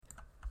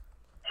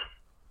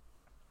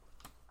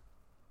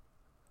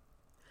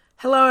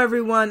Hello,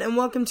 everyone, and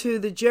welcome to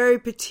the Geri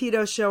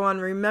Petito Show on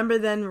Remember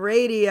Then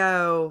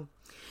Radio.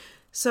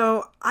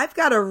 So, I've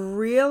got a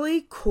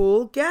really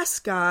cool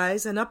guest,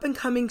 guys, an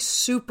up-and-coming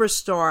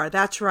superstar.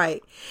 That's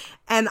right.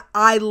 And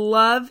I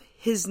love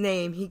his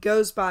name. He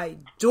goes by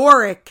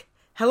DURIK.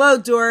 Hello,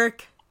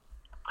 DURIK.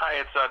 Hi,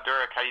 it's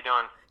DURIK. How you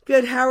doing?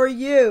 Good. How are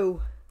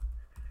you?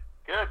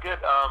 Good.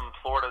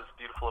 Florida's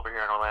beautiful over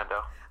here in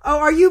Orlando. Oh,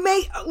 are you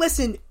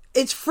Listen,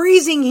 it's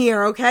freezing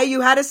here, okay?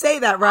 You had to say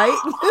that, right?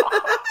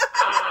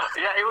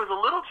 Yeah, it was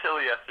a little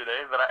chilly yesterday,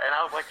 and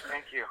I was like,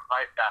 thank you.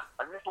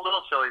 I'm just a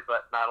little chilly,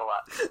 but not a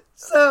lot.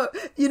 So,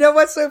 you know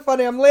what's so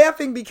funny? I'm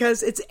laughing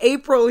because it's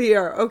April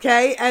here,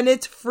 okay? And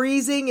it's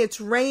freezing, it's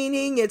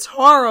raining, it's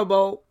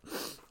horrible.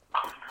 Oh,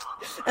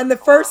 no. And the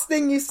first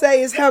thing you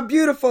say is how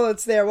beautiful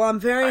it's there. Well, I'm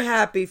very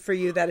happy for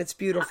you that it's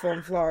beautiful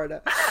in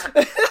Florida.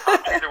 Monkeys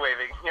are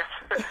waving. Yes,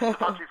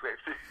 monkeys wave.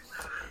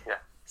 Yeah.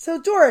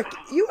 So, DURIK,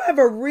 you have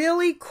a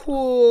really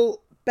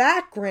cool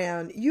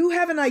background. You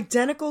have an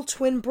identical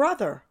twin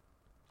brother.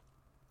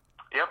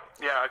 Yep.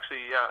 Yeah.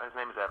 Actually, yeah. His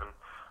name is Evan.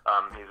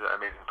 He's an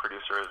amazing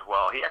producer as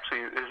well. He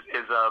actually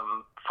is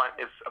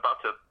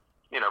about to,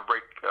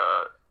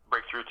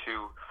 break through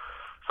to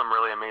some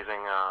really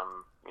amazing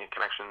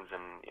connections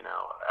in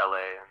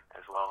LA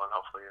as well, and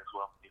hopefully as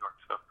well New York.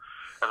 So,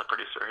 as a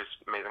producer, he's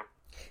amazing.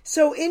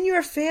 So, in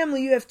your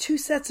family, you have two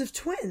sets of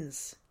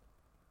twins.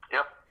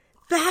 Yep.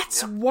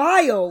 That's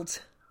wild.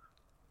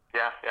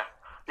 Yeah.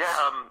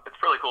 It's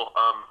really cool.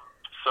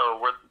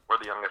 So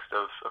we're the youngest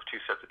of two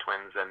sets of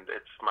twins, and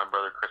it's my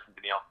brother Chris and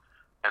Danielle,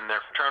 and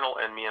they're fraternal,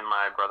 and me and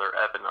my brother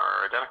Evan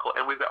are identical,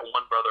 and we've got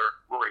one brother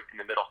Rory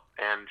in the middle.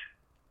 And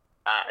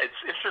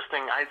it's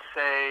interesting. I'd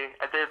say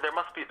there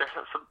has to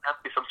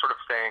be some sort of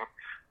saying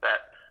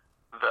that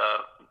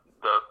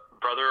the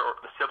brother or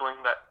the sibling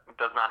that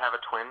does not have a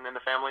twin in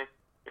the family,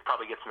 it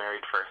probably gets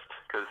married first,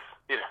 because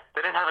they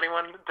didn't have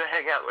anyone to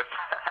hang out with.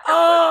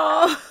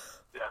 Oh.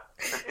 Yeah,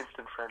 an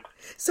instant friend.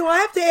 So I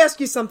have to ask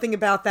you something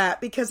about that,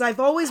 because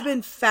I've always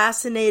been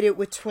fascinated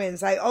with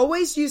twins. I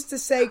always used to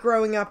say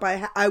growing up,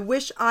 I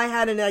wish I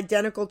had an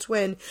identical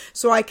twin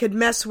so I could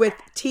mess with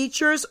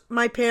teachers,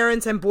 my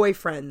parents, and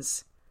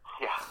boyfriends.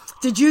 Yeah.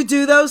 Did you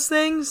do those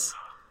things?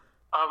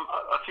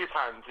 A few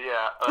times,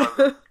 yeah.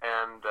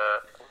 And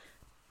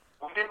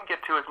we didn't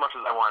get to as much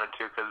as I wanted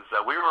to, because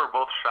we were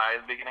both shy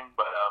in the beginning,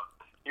 but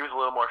he was a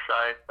little more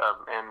shy,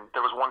 and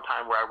there was one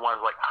time where I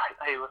was like,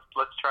 hey,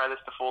 let's try this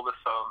to fool this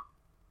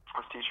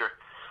teacher,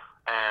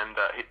 and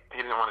he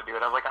didn't want to do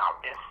it. I was like, oh,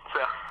 man. So,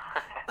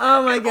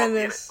 oh, my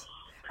goodness.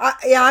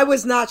 I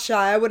was not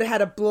shy. I would have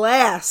had a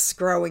blast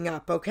growing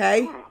up,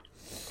 okay? You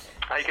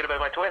could have been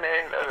my twin,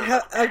 eh?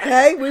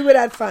 Okay, we would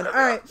have fun. All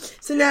right.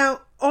 So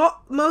now,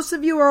 most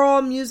of you are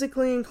all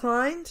musically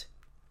inclined?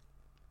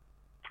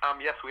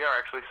 Yes, we are,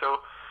 actually. So,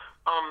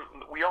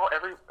 we all,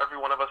 every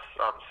one of us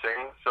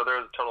sings. So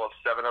there's a total of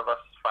 7 of us,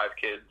 5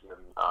 kids,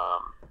 and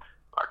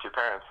our 2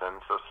 parents,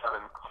 and so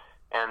 7.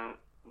 And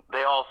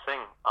they all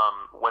sing.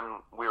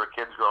 When we were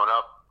kids growing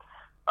up,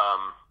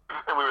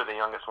 and we were the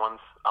youngest ones,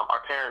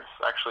 our parents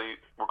actually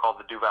were called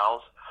the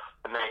Duvals,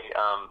 and they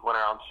went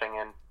around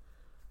singing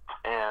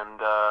and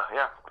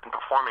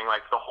performing,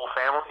 like the whole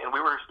family. And we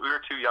were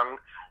too young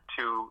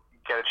to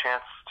get a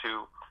chance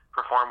to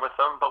perform with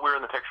them, but we were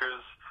in the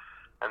pictures.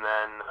 And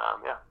then,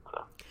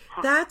 so.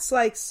 That's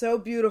like so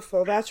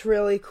beautiful. That's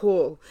really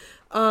cool.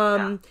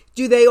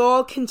 Do they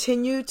all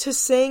continue to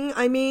sing?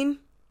 I mean,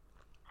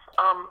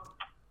 some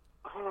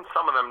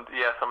of them,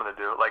 some of them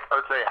do. Like I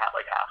would say,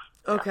 like half.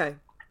 Okay,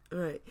 all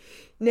right.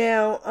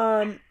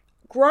 Now,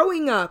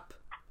 growing up,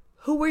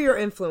 who were your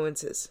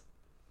influences?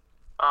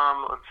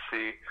 Let's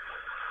see.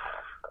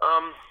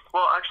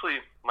 Well, actually,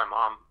 my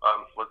mom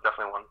was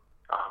definitely one,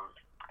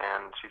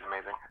 and she's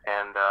amazing.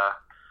 And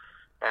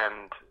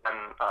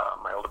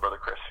my older brother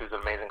Chris, who's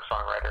an amazing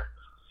songwriter,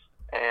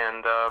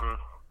 and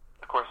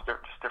of course they're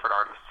just different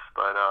artists.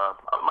 But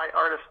my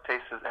artist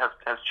taste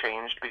has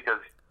changed because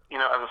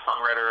as a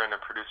songwriter and a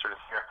producer and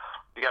a singer,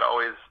 you got to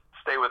always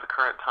stay with the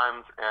current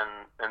times,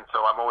 and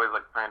so I'm always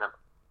like trying to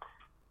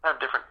have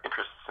different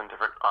interests and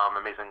different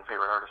amazing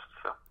favorite artists.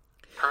 So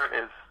current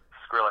is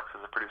Skrillex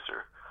as a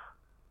producer.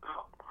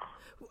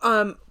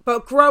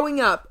 But growing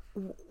up,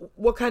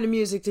 what kind of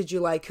music did you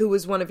like? Who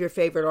was one of your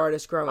favorite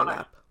artists growing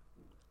up?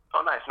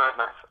 Oh, nice.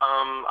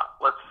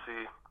 Let's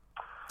see.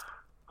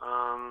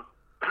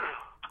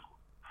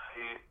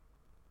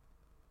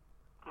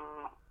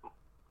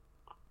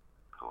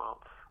 Who else?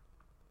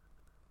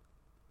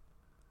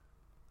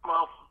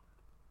 Well,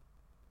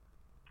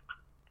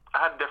 I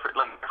had different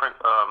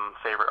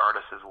favorite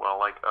artists as well.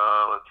 Like,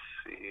 let's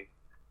see.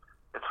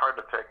 It's hard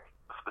to pick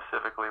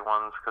specifically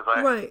ones because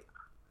Right.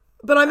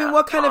 But I mean,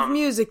 what kind of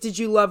music did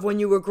you love when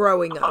you were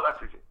growing up? Oh,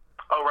 that's easy.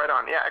 Oh, right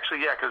on. Yeah, actually,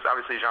 because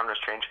obviously genres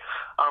change.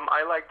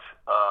 I liked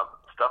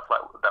stuff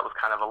that was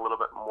kind of a little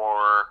bit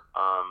more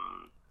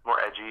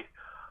edgy,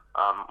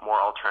 more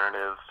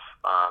alternative,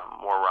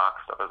 more rock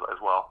stuff as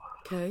well.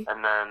 Okay.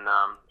 And then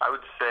I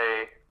would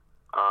say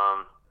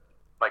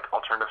like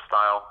alternative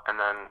style, and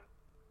then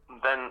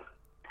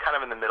kind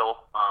of in the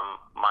middle,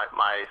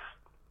 my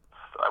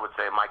I would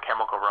say My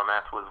Chemical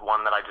Romance was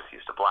one that I just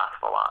used to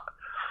blast a lot.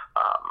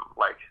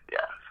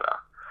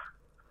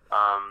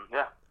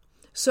 Yeah.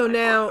 So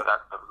now,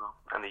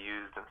 and the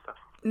Used and stuff.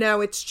 Now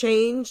it's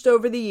changed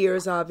over the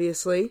years,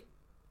 obviously.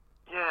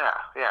 Yeah,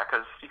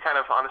 because you kind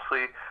of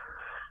honestly,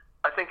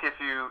 I think if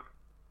you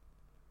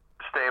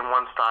stay in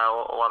one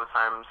style, a lot of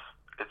times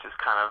it just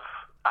kind of,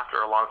 after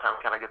a long time,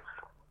 kind of gets,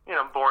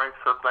 boring,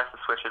 so it's nice to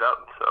switch it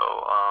up. So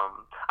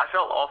I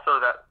felt also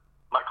that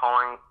my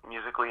calling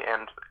musically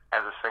and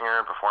as a singer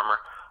and performer,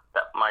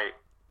 that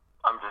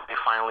I'm just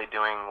finally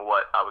doing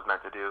what I was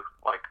meant to do,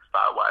 like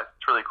style-wise.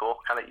 It's really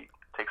cool. Kind of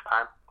takes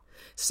time.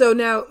 So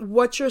now,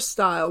 what's your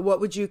style? What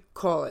would you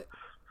call it?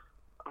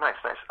 Nice.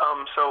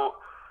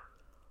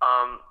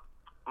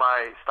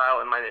 My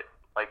style and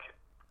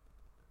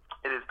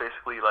it is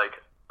basically like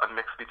a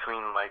mix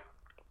between like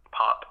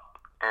pop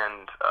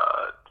and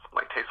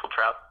like tasteful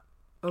trap.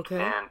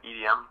 Okay. And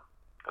EDM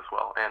as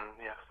well, and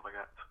yeah, stuff like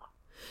that.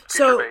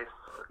 So, bass,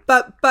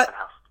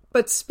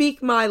 but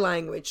speak my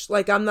language.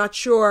 Like, I'm not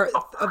sure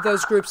of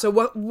those groups. So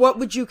what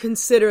would you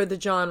consider the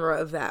genre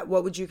of that?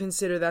 What would you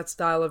consider that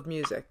style of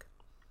music?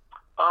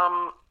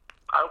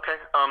 Okay.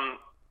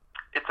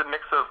 It's a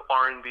mix of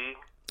R&B.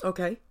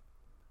 Okay.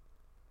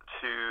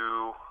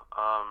 To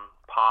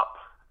pop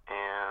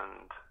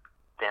and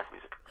dance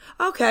music.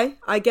 Okay,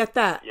 I get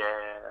that.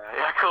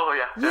 Yeah, cool,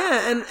 yeah.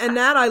 Yeah, and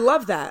that, I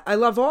love that. I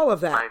love all of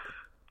that. Nice.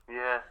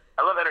 Yeah.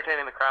 I love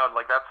entertaining the crowd.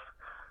 Like, that's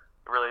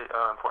really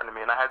important to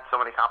me. And I had so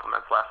many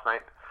compliments last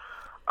night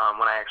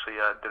when I actually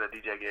did a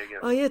DJ gig.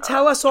 And, oh, yeah,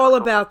 tell us all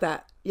about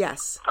that.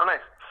 Yes. Oh,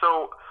 nice.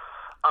 So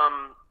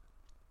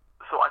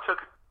I took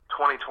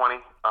 2020,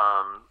 and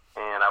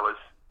I was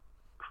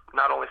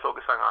not only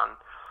focusing on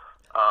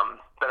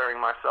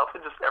bettering myself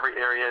in just every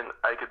area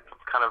I could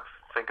kind of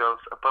think of,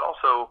 but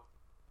also,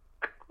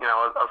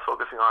 I was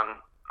focusing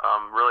on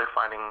really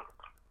finding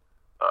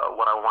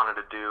what I wanted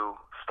to do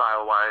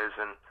style-wise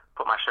and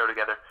put my show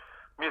together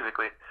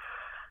musically.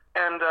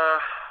 And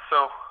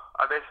so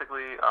I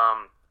basically,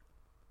 I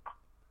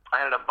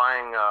ended up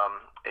buying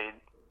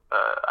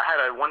I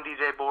had a one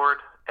DJ board,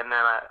 and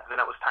then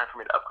it was time for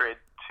me to upgrade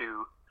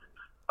to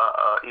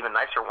even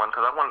nicer one,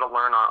 because I wanted to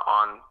learn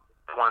on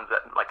ones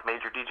that like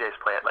major DJs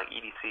play at, like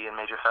EDC and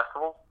major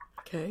festivals.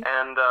 Okay.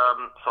 And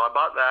so I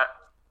bought that,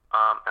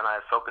 and I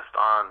focused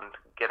on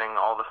getting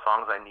all the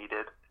songs I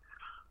needed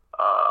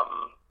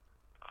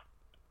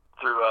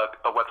through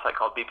a website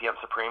called BPM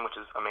Supreme, which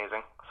is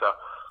amazing. So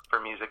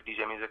for music,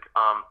 DJ music,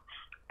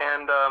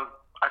 and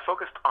I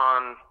focused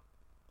on.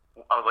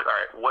 I was like, all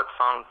right, what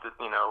songs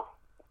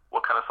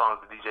what kind of songs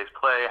do DJs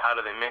play? How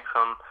do they mix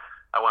them?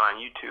 I went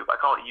on YouTube. I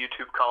call it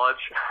YouTube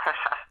college.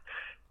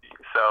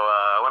 So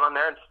I went on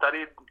there and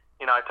studied.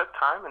 I took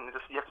time, and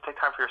you have to take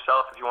time for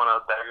yourself if you want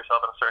to better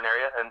yourself in a certain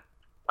area. And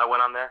I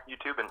went on there,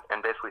 YouTube, and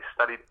basically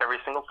studied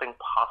every single thing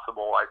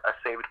possible. I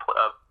saved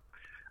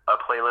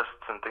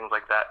playlists and things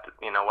like that,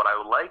 what I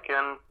would like.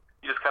 And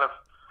you just kind of,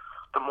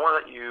 the more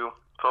that you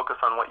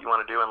focus on what you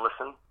want to do and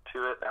listen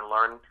to it and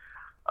learn,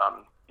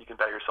 you can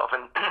better yourself.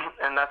 And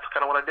that's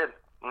kind of what I did.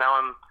 Now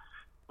I'm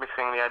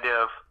mixing the idea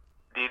of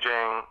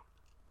DJing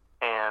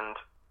and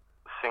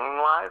singing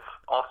live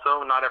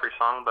also, not every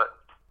song, but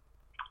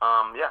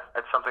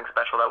it's something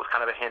special. That was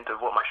kind of a hint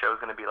of what my show is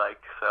going to be like.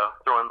 So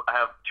I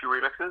have 2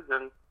 remixes,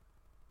 and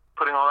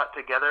putting all that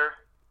together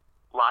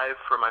live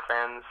for my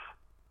fans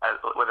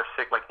with a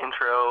sick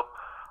intro,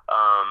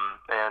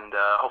 and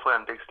hopefully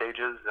on big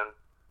stages and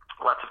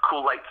lots of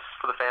cool lights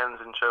for the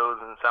fans and shows,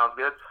 and sounds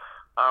good.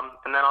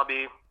 And then I'll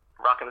be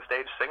rocking the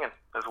stage singing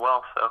as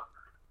well.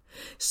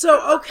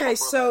 Okay,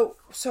 so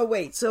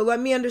wait, so let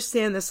me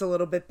understand this a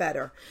little bit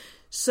better.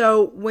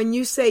 So when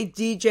you say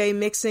DJ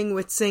mixing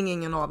with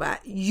singing and all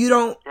that, you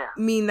don't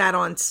mean that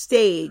on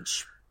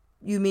stage.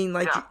 You mean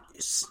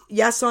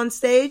yes on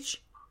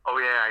stage? Oh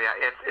yeah.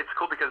 It's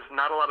cool because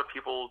not a lot of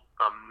people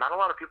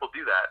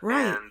do that.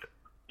 Right. And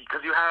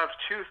because you have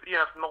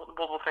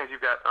multiple things.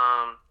 You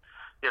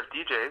have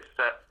DJs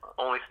that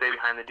only stay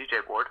behind the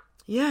DJ board.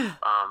 Yeah.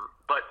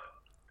 But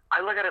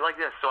I look at it like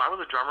this. So I was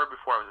a drummer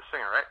before I was a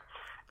singer, right?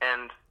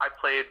 And I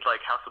played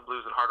like House of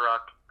Blues and hard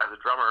rock as a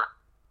drummer,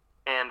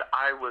 and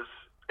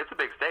it's a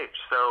big stage,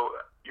 so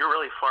you're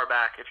really far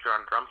back if you're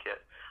on a drum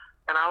kit.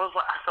 And I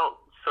felt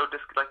so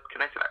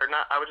disconnected, or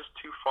not. I was just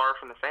too far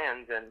from the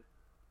fans, and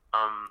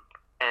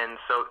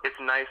so it's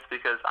nice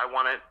because I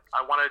want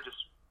to just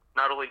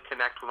not only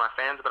connect with my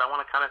fans, but I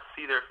want to kind of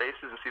see their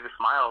faces and see the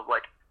smiles,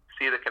 like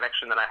see the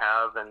connection that I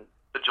have and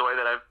the joy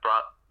that I've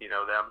brought,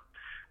 them.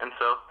 And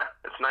so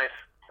it's nice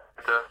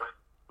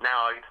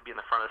now I get to be in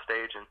the front of the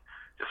stage and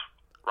just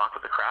rock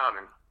with the crowd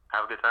and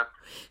have a good time.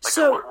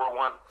 We're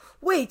one.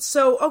 Wait,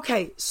 so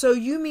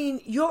you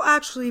mean you'll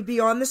actually be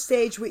on the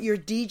stage with your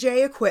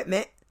DJ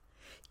equipment,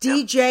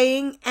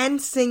 DJing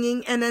and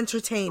singing and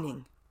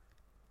entertaining?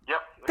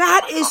 Yep.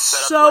 That is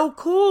so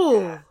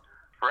cool. Yeah.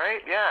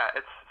 Right? Yeah.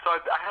 So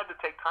I had to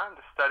take time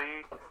to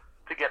study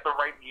to get the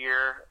right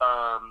gear,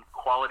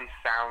 quality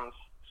sounds,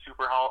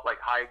 super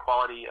high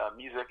quality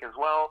music as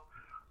well.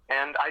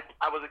 And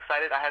I was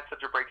excited. I had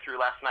such a breakthrough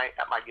last night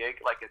at my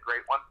gig, like a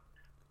great one.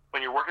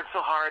 When you're working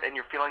so hard and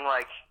you're feeling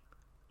like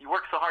you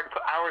work so hard to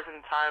put hours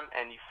in time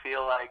and you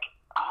feel like,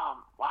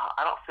 oh, wow,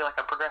 I don't feel like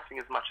I'm progressing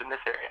as much in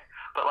this area.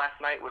 But last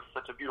night was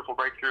such a beautiful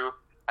breakthrough.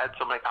 I had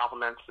so many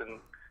compliments,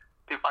 and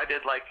I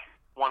did like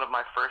one of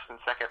my first and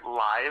second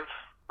live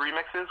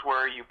remixes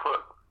where you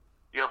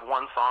have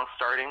one song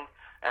starting,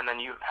 and then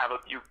you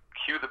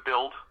cue the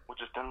build,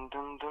 which is dun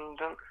dun dun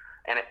dun,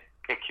 and it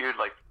cued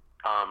like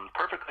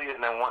perfectly,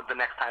 and then the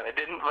next time it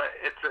didn't, but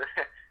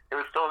it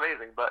was still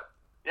amazing. But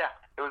yeah,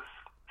 it was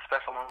a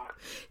special moment.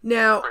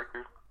 Now,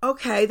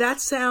 okay, that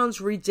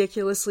sounds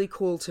ridiculously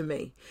cool to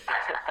me.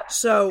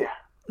 So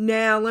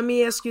now let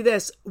me ask you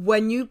this: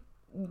 when you're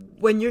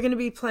going to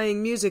be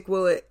playing music,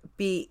 will it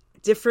be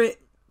different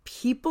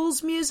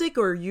people's music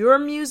or your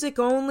music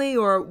only,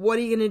 or what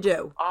are you going to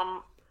do?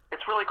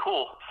 It's really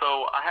cool.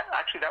 So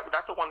actually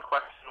that's the one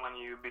question when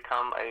you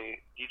become a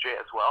DJ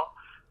as well,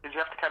 is you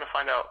have to kind of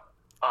find out.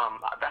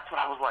 That's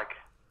what I was like,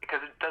 because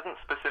it doesn't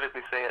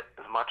specifically say it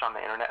as much on the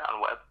internet,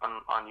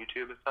 on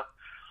YouTube and stuff.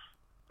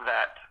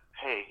 That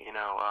hey,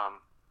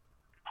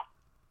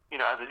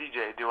 as a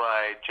DJ, do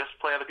I just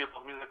play other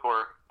people's music,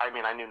 or I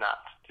knew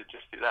not to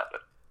just do that,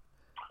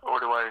 or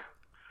do I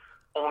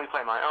only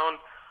play my own?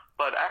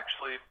 But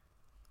actually,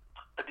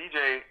 a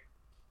DJ,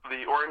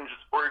 the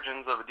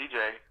origins of a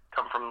DJ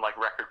come from like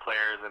record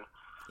players and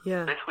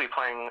basically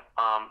playing.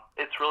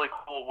 It's really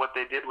cool. What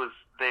they did was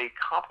they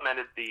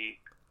complemented the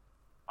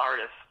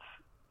artist's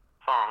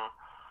song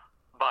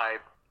by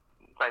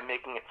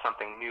making it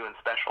something new and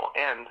special,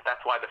 and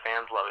that's why the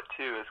fans love it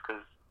too, is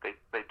because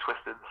they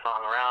twisted the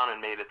song around and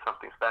made it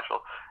something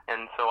special.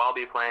 And so I'll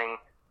be playing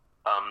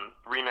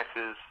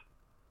remixes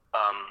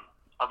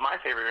of my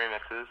favorite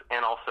remixes,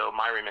 and also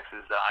my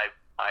remixes that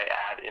I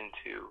add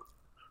into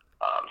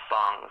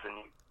songs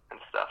and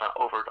stuff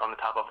over on the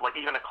top of, like,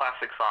 even a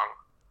classic song,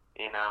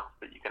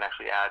 that you can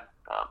actually add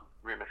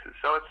remixes.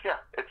 So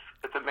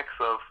it's a mix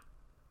of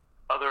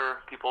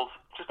other people's,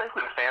 just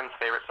basically the fans'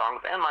 favorite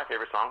songs and my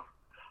favorite songs,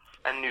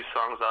 and new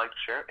songs I like to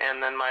share,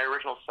 and then my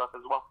original stuff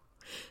as well.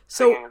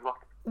 So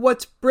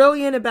what's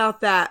brilliant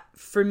about that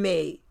for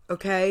me,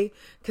 okay,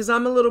 because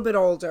I'm a little bit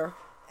older,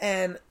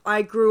 and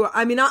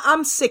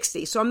I'm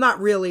 60, so I'm not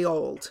really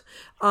old.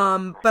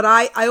 But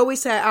I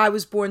always say I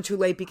was born too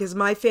late, because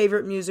my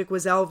favorite music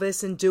was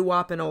Elvis and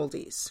doo-wop and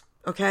oldies,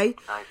 okay?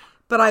 Nice.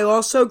 But I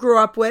also grew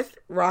up with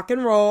rock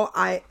and roll.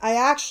 I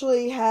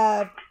actually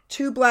have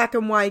 2 black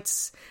and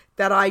whites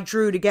that I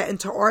drew to get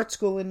into art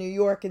school in New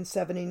York in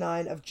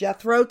 '79 of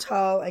Jethro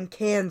Tull and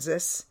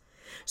Kansas.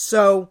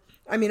 So,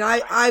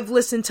 I've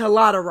listened to a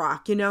lot of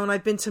rock, and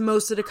I've been to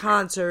most of the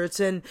concerts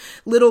and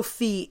Little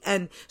Feat.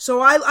 And so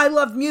I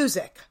love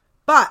music.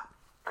 But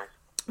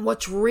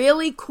what's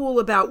really cool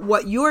about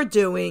what you're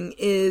doing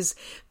is,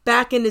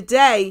 back in the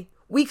day,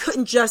 we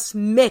couldn't just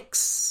mix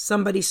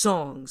somebody's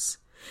songs.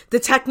 The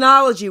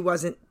technology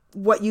wasn't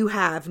what you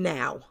have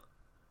now.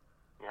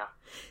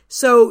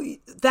 So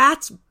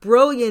that's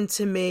brilliant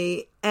to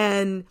me,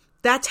 and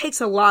that takes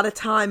a lot of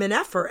time and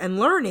effort and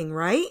learning,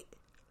 right?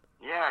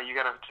 Yeah, you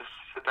gotta just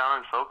sit down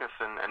and focus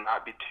and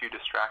not be too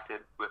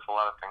distracted with a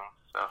lot of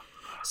things.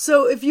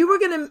 So if you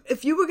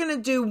were gonna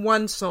do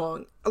one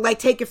song, like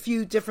take a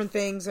few different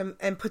things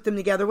and put them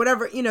together,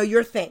 whatever,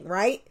 your thing,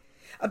 right?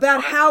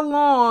 About how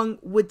long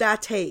would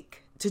that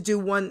take to do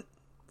one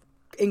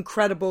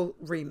incredible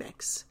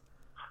remix?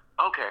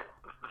 Okay.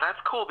 That's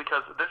cool,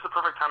 because this is the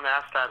perfect time to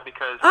ask that,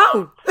 because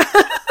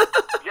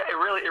yeah, it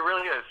really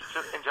is,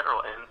 just in general,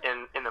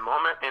 in the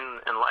moment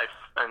in life,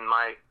 and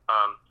my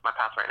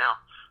path right now,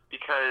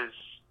 because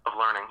of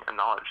learning and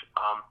knowledge.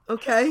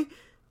 Okay.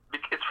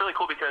 It's really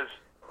cool because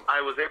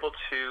I was able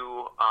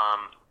to.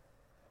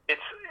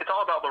 It's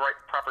all about the right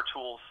proper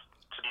tools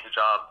to do the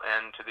job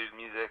and to do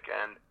music,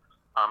 and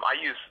I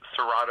use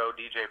Serato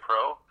DJ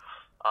Pro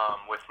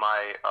with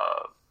my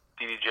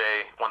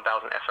DDJ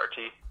 1000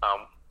 SRT.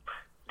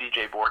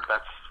 DJ board,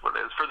 that's what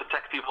it is. For the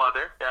tech people out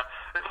there, yeah,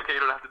 it's okay,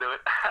 you don't have to do it.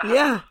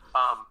 Yeah.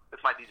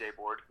 It's my DJ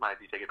board, my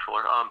DJ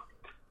controller.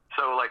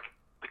 So, like,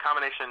 the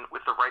combination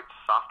with the right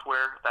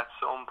software, that's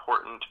so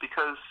important,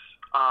 because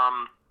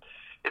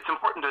it's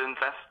important to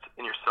invest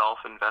in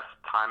yourself, invest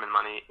time and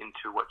money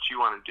into what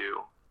you want to do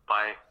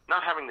by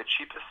not having the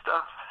cheapest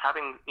stuff,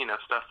 having,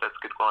 stuff that's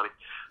good quality.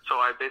 So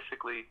I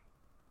basically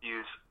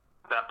use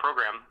that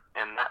program,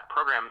 and that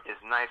program is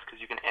nice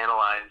because you can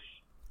analyze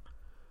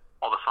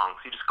all the songs.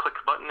 You just click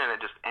a button and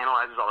it just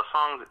analyzes all the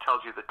songs. It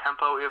tells you the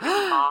tempo of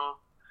each song,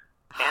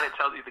 and it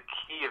tells you the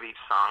key of each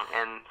song.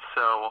 And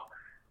so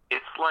it's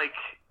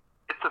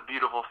a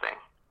beautiful thing.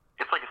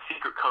 It's like a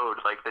secret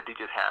code, like the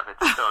DJs have.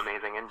 It's so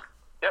amazing. And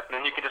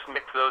then you can just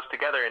mix those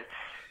together. And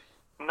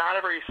not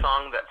every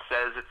song that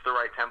says it's the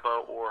right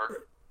tempo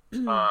or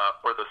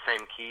the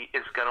same key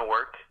is gonna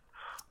work,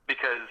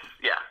 because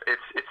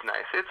it's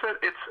nice. It's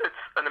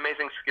an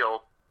amazing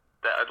skill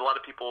that a lot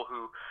of people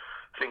who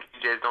think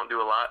DJs don't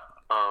do a lot.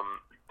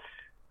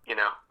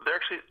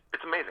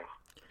 It's amazing.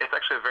 It's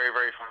actually a very,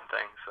 very fun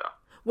thing. So.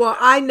 Well,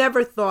 I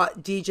never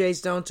thought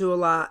DJs don't do a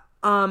lot.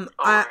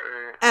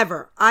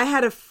 ever. I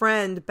had a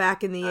friend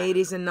back in the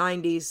 80s and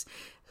 90s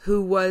who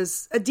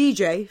was a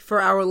DJ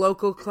for our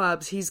local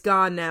clubs. He's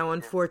gone now,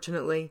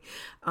 unfortunately,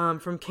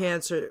 from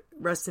cancer.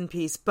 Rest in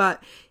peace.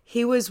 But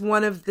he was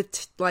one of the,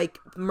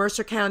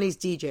 Mercer County's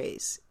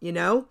DJs, you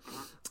know?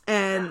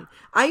 And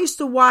I used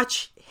to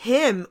watch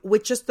him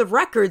with just the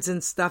records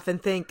and stuff and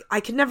think,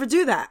 I could never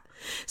do that.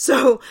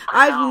 So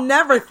I've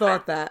never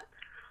thought that.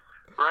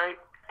 Right?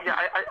 Yeah,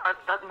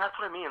 that's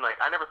what I mean.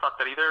 Like, I never thought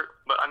that either,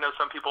 but I know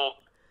some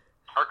people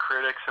are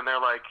critics and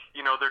they're like,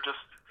 you know, they're just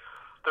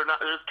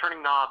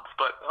turning knobs,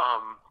 but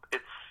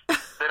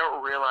they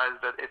don't realize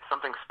that it's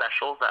something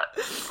special that,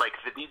 like,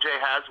 the DJ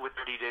has with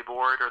their DJ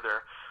board or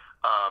their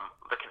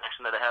the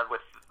connection that they have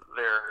with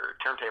their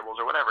turntables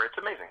or whatever. It's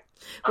amazing.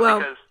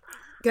 Because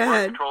go ahead.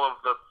 We're in control of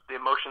the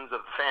emotions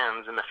of the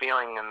fans and the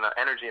feeling and the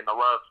energy and the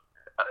love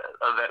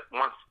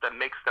that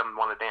makes them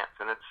want to dance,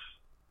 and it's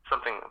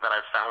something that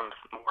I've found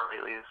more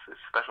lately is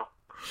special.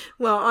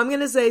 Well, I'm going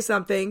to say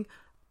something.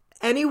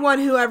 Anyone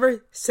who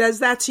ever says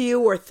that to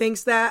you or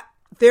thinks that,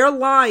 they're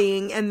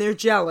lying and they're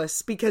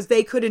jealous because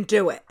they couldn't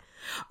do it.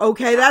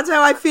 Okay, that's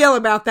how I feel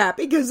about that,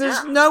 because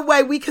there's no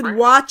way we could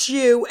watch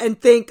you and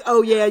think,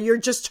 oh yeah, you're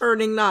just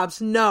turning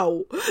knobs.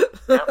 No.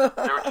 Yep. They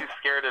were too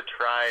scared to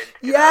try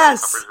to get out of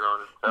the comfort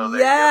zone.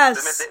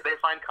 So they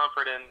find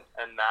comfort in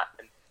that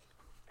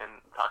and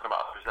talking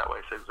about others that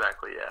way. So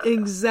exactly, yeah.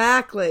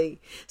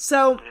 Exactly.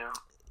 So,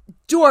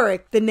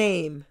 DURIK, the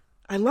name.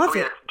 I love it.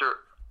 It's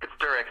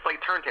DURIK. It's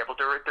like turntable.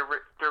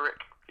 DURIK.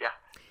 Yeah.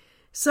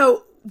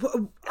 So,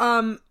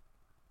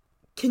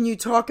 can you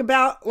talk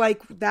about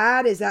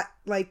that? Is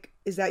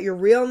that your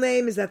real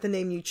name? Is that the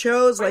name you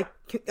chose? Right.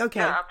 Okay.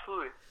 Yeah,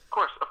 absolutely. Of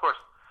course.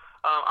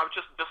 I'm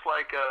just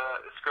like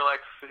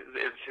Skrillex.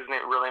 His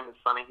real name is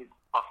Sonny. He's an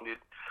awesome dude.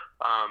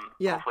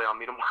 Hopefully I'll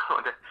meet him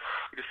one day.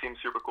 He just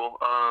seems super cool.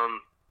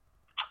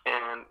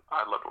 And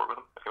I'd love to work with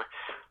him.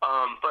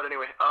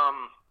 Anyway.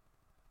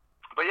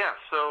 But yeah.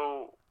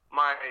 So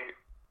my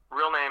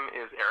real name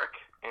is Eric,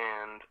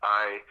 and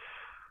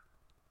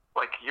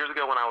years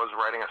ago when I was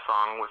writing a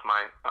song with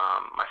my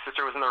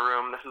sister was in the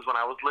room. This is when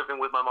I was living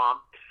with my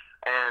mom,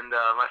 and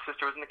my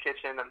sister was in the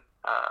kitchen, and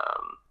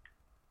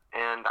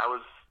I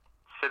was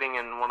sitting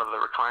in one of the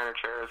recliner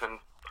chairs, and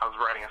I was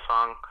writing a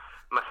song.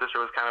 My sister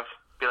was kind of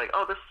be like,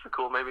 "Oh, this is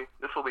cool. Maybe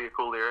this will be a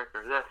cool lyric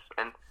or this."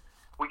 And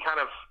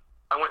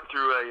I went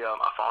through a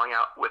falling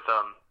out with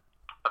a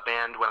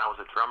band when I was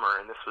a drummer,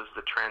 and this was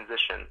the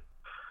transition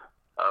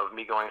of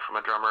me going from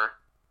a drummer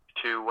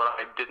to what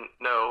I didn't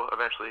know.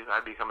 Eventually,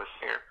 I'd become a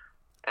singer.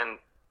 And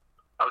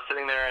I was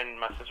sitting there, and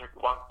my sister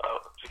walked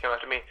out. She came up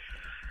to me,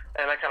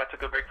 and I kind of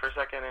took a break for a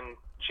second, and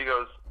she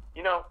goes,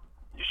 "You know,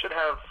 you should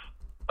have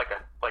like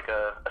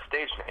a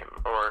stage name,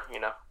 or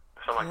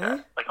something like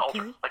that, like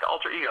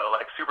alter ego,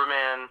 like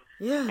Superman,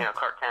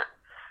 Clark Kent."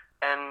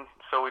 And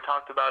so we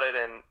talked about it,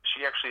 and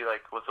she actually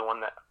was the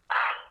one that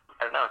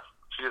I don't know.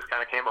 She just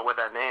kind of came up with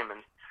that name,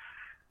 and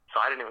so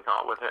I didn't even come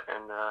up with it,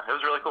 and it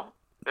was really cool.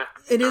 Yeah,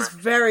 it is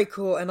very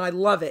cool, and I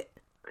love it.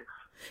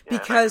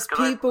 Because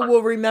people will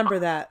remember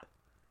that.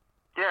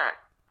 Yeah,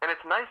 and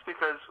it's nice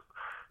because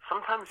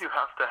sometimes you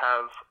have to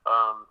have,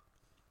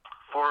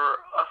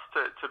 for us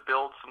to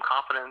build some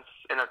confidence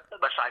in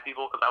the shy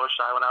people, because I was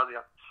shy when I was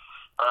young,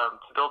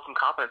 to build some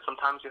confidence,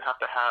 sometimes you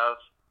have to have,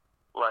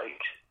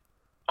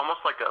 almost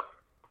like a,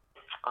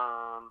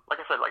 like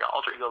I said, like an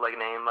alter ego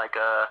name, like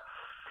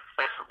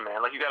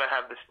Superman. You got to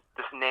have this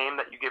name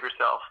that you give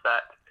yourself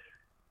that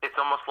it's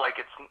almost like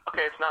it's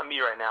not me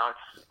right now,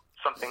 it's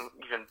something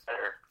even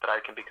better that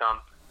I can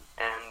become.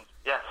 And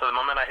so the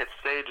moment I hit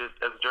stage as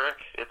DURIK,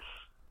 it's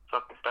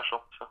something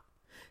special. So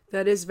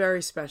that is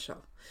very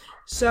special.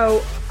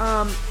 So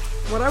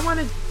what I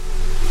wanted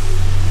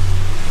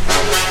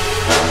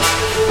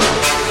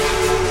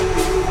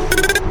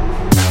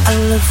I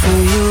look for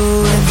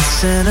you in the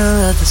center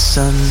of the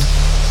sun.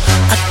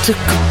 I took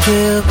a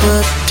pill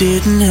but it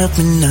didn't help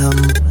me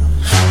numb.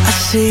 I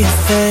see your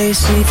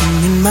face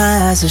even when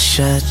my eyes are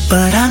shut,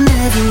 but I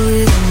never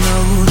really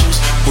know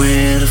just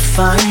where to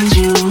find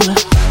you. I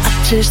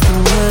taste the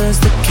words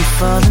that keep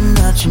falling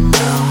out your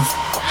mouth.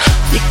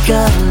 You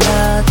got a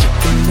lot you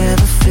can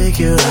never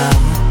figure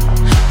out.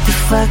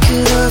 If I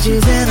could hold you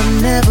then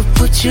I'd never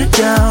put you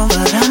down,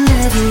 but I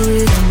never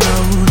really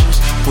know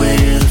just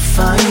where to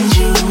find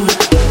you.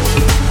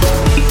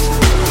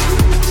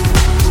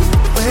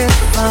 Where to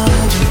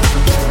find you.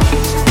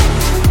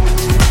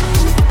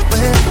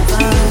 Where to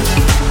find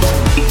you.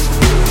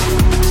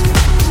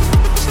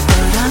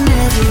 But I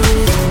never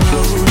really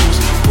know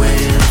just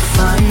where to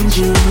find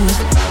you.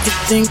 You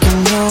think I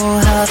know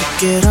how to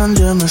get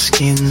under my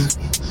skin.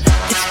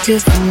 It's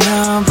good for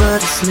now,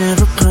 but it's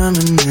never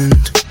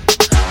permanent.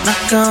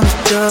 Knock on the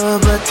door,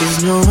 but there's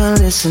no one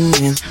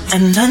listening.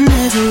 And I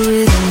never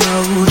really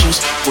know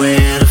just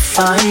where to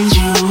find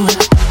you.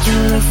 You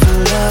look for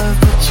love,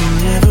 but you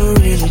never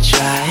really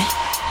try.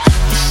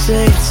 You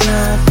say it's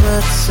not,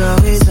 but it's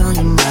always on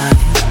your mind.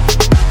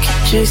 Keep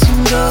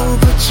chasing gold,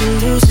 but you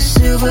lose the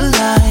silver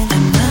line.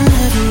 And I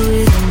never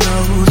really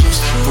know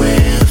just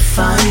where to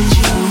find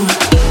you.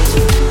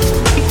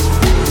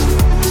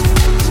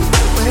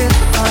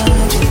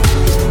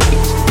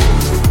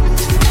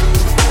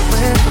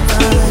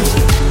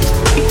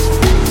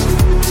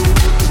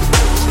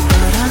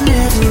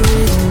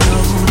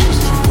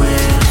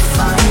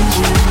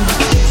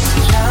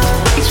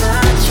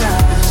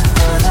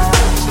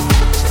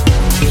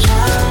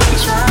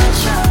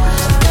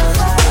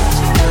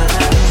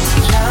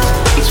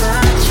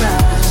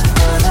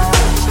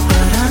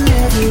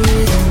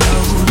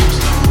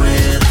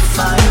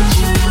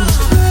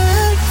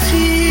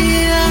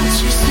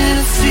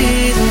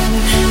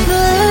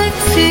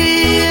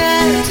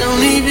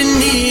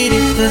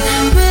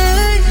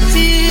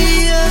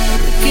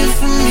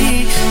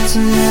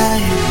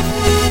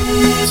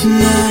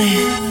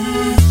 tonight.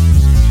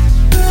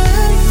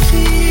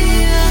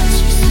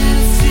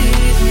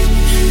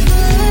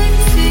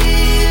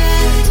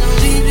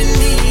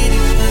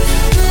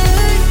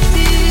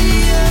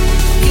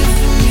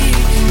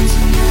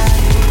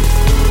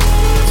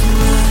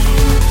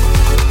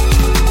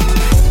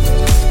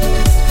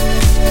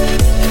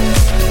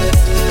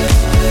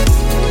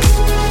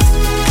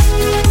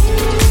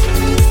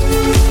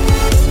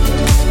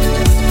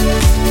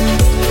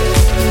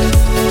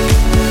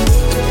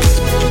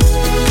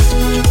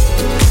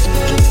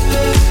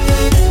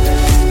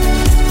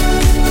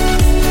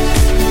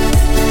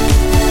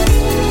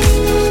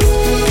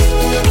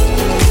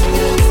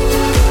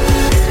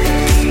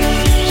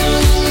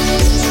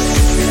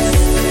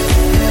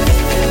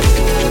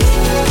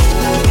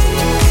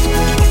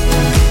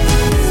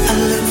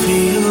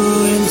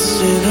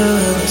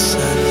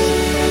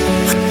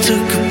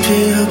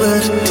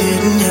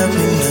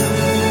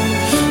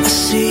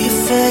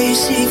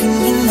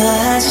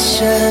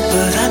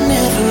 But I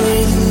never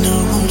really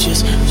know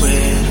just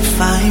where to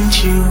find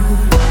you. But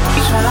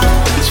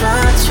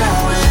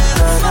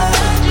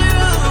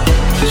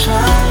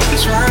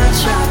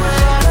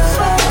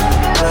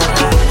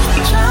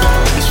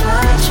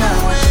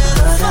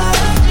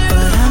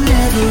I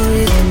never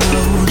really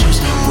know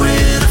just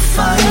where to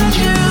find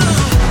you.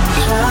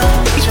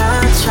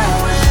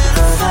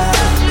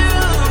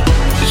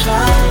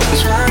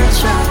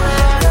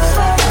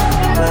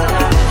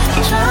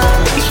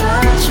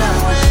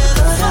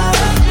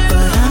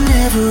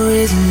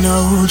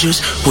 Know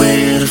just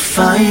where to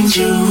find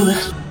you.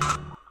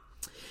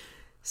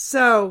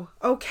 So,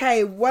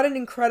 okay, what an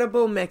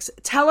incredible mix.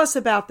 Tell us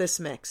about this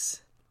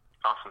mix.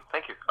 Awesome,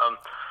 thank you.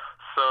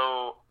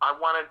 So I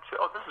wanted to.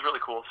 Oh, this is really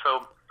cool.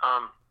 So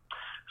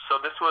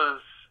this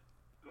was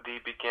the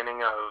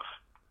beginning of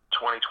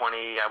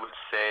 2020. I would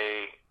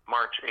say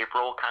March,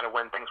 April, kind of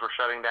when things were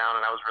shutting down,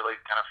 and I was really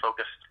kind of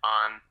focused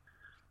on.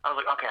 I was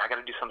like, okay, I got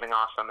to do something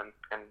awesome, and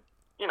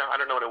you know, I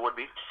don't know what it would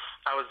be.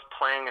 I was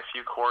playing a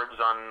few chords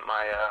on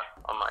my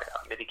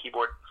MIDI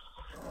keyboard,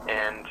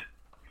 and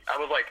I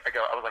was like,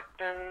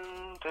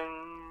 dun,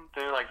 dun,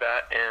 dun, like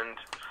that, and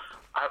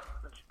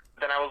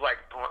then I was like,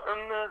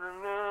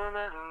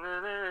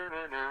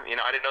 you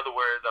know, I didn't know the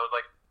words. I was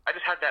like, I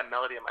just had that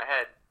melody in my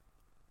head,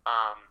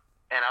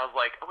 and I was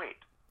like, oh, wait,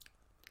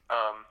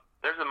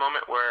 there's a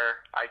moment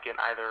where I can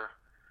either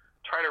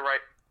try to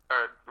write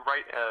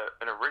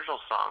an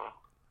original song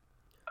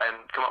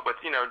and come up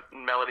with, you know,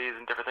 melodies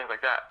and different things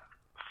like that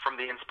from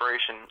the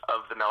inspiration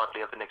of the melody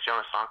of the Nick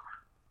Jonas song,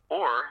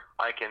 or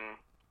I can,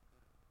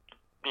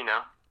 you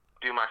know,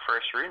 do my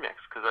first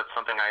remix, because that's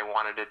something I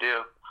wanted to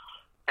do.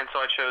 And so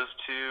I chose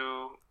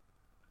to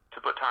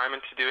put time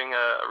into doing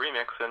a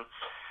remix, and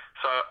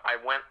so I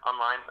went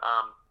online,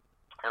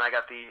 and I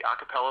got the a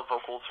cappella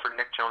vocals for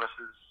Nick Jonas'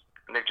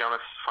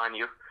 Find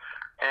You,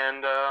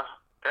 and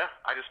yeah,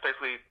 I just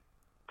basically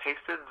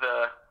pasted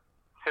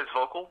his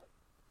vocal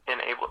in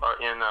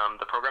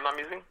the program I'm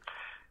using,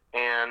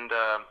 and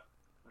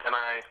then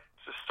I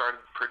just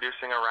started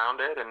producing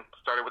around it, and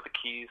started with the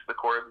keys, the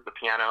chords, the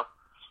piano,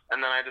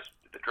 and then I just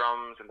did the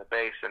drums and the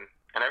bass and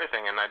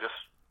everything, and I just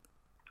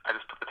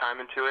put the time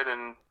into it,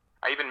 and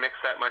I even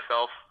mixed that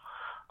myself.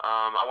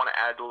 I want to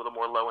add a little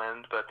more low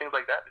end, but things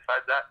like that.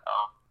 Besides that,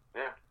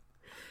 yeah.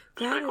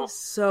 That cool. is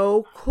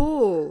so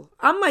cool.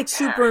 I'm like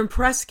super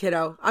impressed,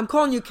 kiddo. I'm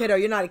calling you kiddo.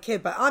 You're not a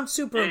kid, but I'm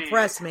super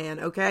impressed, man.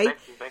 Okay. Thank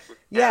you.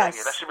 Yes.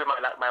 Yeah, that should be my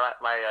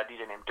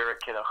DJ name, DURIK,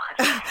 kiddo.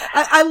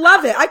 I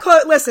love it. I call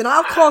it. Listen,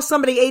 I'll call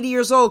somebody 80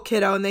 years old,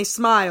 kiddo, and they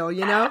smile.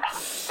 You know.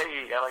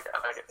 Hey, I like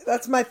it.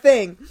 That's my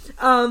thing.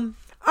 All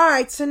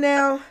right. So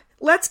now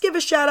let's give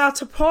a shout out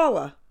to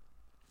Paula.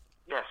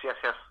 Yes. Yeah,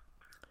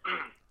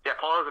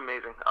 Paula's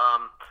amazing.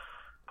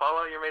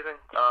 Paula, you're amazing.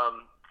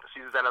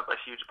 She's been a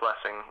huge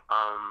blessing,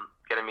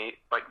 getting me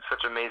like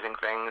such amazing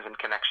things and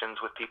connections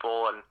with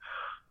people, and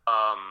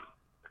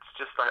it's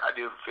just I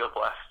do feel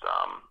blessed.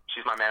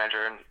 She's my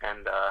manager and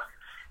an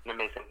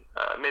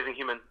amazing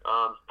human,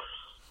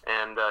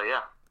 and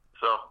yeah.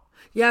 So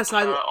yes,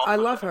 I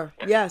love her.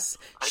 Yeah. Yes,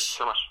 thank you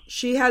so much.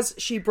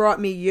 She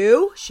brought me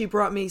you. She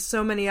brought me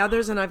so many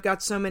others, and I've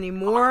got so many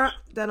more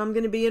that I'm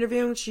going to be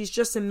interviewing. She's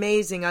just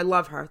amazing. I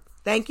love her.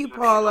 Thank you,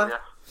 Paula. Yeah.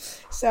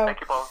 So thank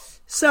you, Paula.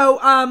 So,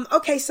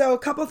 okay, so a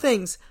couple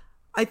things.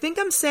 I think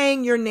I'm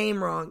saying your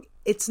name wrong.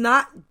 It's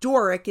not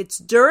DURIK,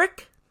 it's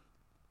DURIK?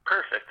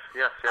 Perfect,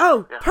 yes.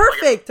 Oh, yeah.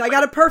 perfect. I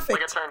got it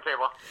perfect. Like a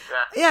turntable.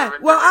 Yeah,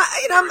 well,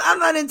 I'm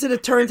not into the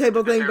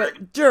turntable thing,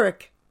 but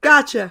DURIK.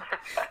 Gotcha.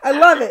 I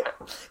love it.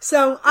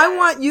 So, I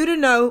want you to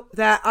know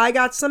that I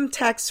got some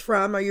texts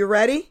from, are you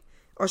ready?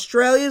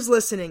 Australia's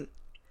listening.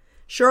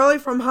 Shirley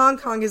from Hong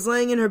Kong is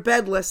laying in her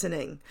bed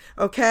listening.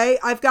 Okay?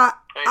 I've got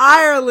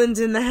Ireland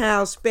in the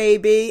house,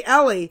 baby.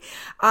 Ellie.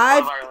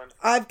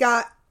 I've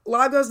got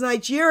Lagos,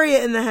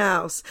 Nigeria in the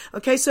house.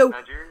 Okay, so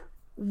Nigeria?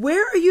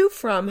 Where are you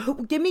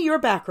from? Give me your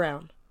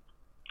background.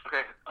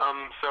 Okay,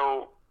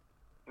 so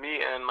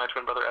me and my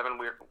twin brother Evan,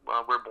 we're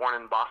born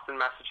in Boston,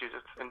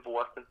 Massachusetts, in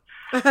Boston.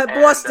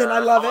 Boston, I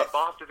love it.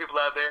 Boston people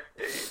out there.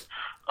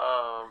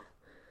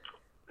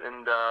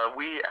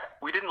 we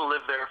didn't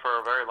live there for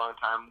a very long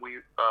time.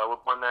 We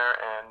went there,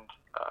 and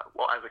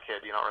well, as a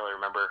kid, you don't really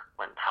remember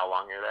how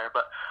long you're there,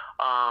 but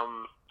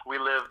we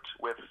lived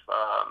with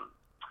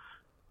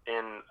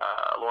in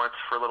Lawrence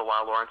for a little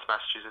while, Lawrence,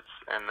 Massachusetts,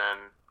 and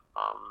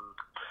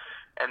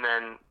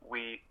then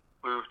we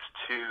moved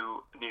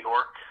to New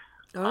York,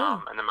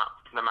 and the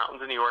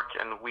mountains of New York,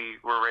 and we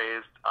were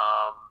raised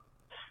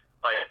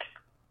like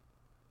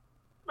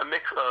a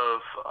mix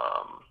of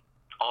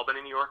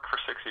Albany, New York, for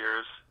 6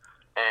 years,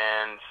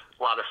 and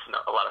a lot of snow,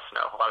 a lot of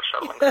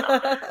shoveling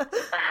snow.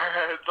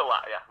 It's a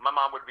lot, yeah. My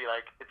mom would be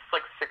like, it's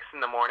like 6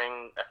 in the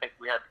morning. I think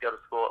we had to go to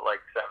school at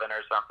like 7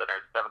 or something, or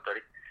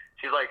 7:30.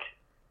 She's like,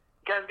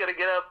 you guys got to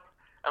get up.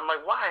 I'm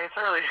like, why? It's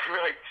early.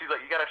 She's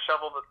like, you got to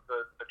shovel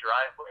the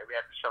driveway. We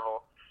had to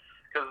shovel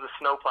because the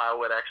snowplow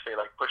would actually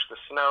like push the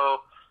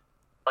snow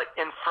like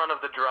in front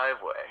of the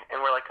driveway, and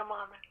we're like, come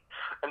on, man.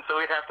 And so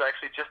we'd have to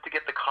actually, just to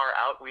get the car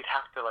out, we'd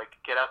have to like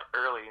get up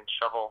early and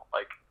shovel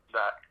like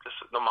that, just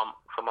so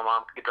my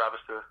mom could drive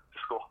us to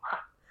school.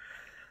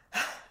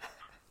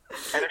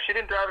 And if she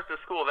didn't drive us to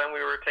school, then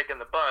we were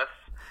taking the bus,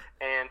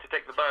 and to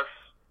take the bus,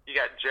 you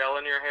got gel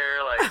in your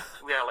hair, like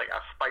we had like a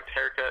spiked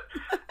haircut,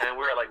 and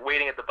we were like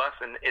waiting at the bus,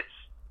 and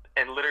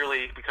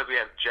literally because we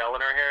had gel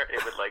in our hair,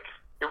 it would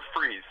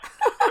freeze.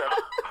 So,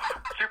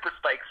 super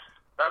spikes.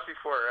 That was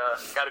before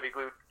Gotta Be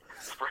Glued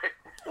spray.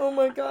 Oh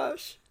my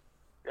gosh.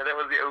 Yeah, that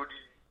was the OG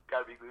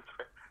Gotta Be Glued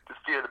spray. To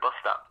steer the bus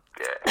stop.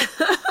 Yeah.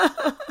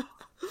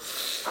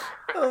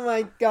 Oh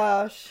my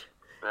gosh.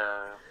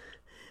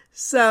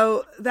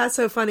 So that's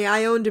so funny.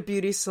 I owned a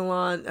beauty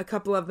salon, a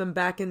couple of them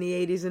back in the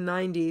 80s and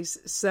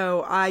 90s.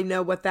 So I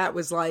know what that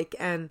was like.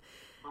 And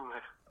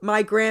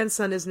my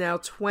grandson is now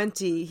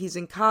 20. He's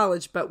in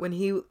college. But when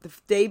the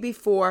day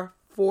before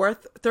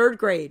third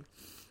grade,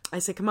 I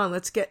said, come on,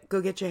 let's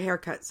go get your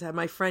haircut. So I had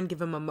my friend give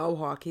him a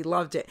mohawk. He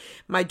loved it.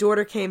 My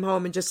daughter came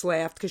home and just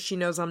laughed because she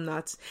knows I'm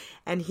nuts.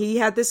 And he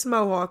had this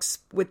mohawk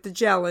with the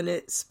gel in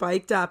it,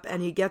 spiked up.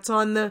 And he gets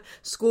on the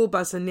school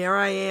bus, and there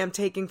I am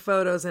taking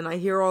photos. And I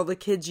hear all the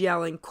kids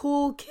yelling,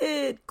 cool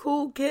kid,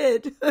 cool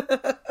kid.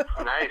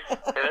 Nice. Yeah,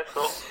 that's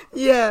cool.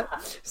 Yeah.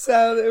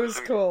 So it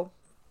was cool.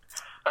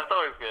 That's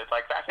always good.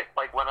 Like, I think,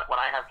 like, when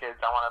I have kids,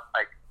 I want to,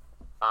 like,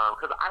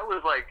 because I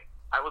was,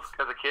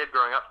 as a kid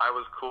growing up, I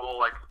was cool,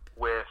 like,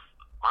 with,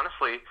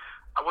 honestly,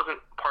 I wasn't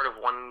part of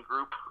one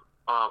group.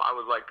 I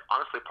was like,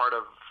 honestly, part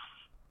of,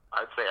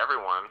 I'd say,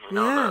 everyone,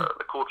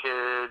 the cool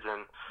kids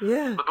and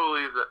the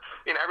bullies,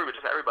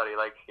 everybody,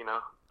 like,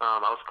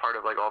 I was part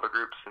of like all the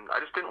groups, and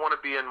I just didn't want to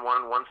be in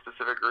one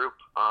specific group.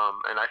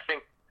 And I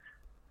think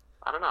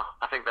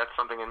that's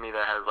something in me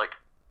that has like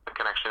a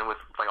connection with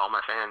like all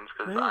my fans,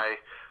 because I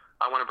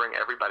want to bring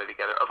everybody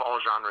together of all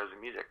genres of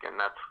music, and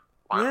that's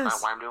why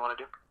I'm doing what I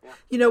do. Yeah.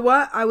 You know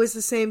what? I was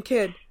the same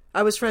kid.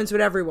 I was friends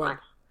with everyone.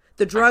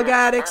 The drug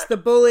addicts, the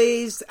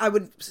bullies. I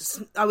would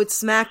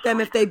smack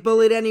them if they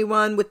bullied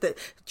anyone. With the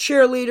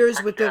cheerleaders,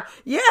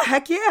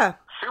 heck yeah.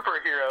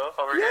 Superhero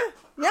over here.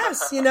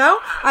 Yes,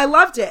 I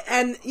loved it.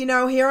 And,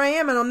 here I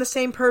am, and I'm the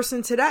same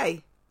person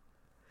today.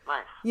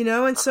 Nice.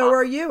 And so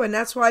are you, and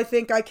that's why I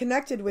think I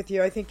connected with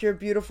you. I think you're a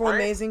beautiful,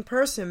 amazing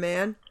person,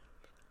 man.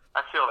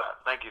 I feel that.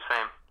 Thank you,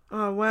 same.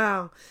 Oh,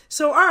 wow.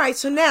 So, all right,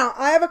 so now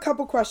I have a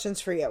couple questions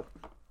for you.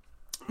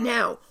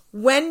 Now,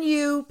 when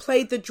you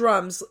played the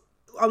drums,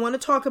 I want to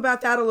talk about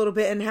that a little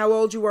bit and how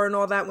old you were and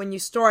all that when you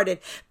started.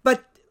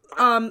 But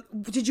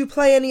did you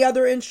play any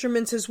other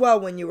instruments as well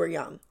when you were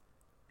young?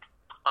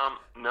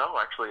 No,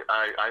 actually,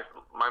 I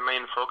my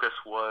main focus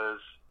was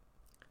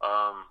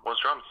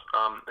drums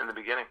in the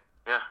beginning.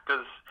 Yeah,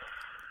 because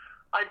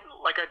I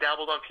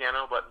dabbled on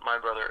piano, but my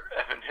brother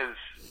Evan,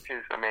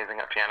 he's amazing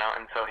at piano,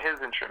 and so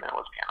his instrument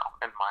was piano,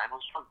 and mine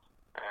was drums,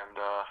 and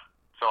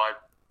so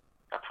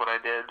that's what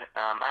I did,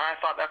 and I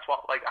thought that's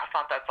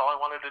all I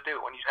wanted to do.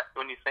 When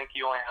you think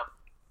you only have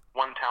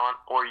one talent,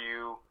 or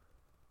you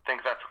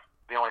think that's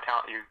the only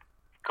talent you're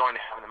going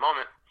to have in the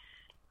moment,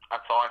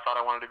 that's all I thought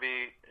I wanted to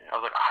be. I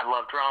was like, I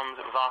love drums.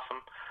 It was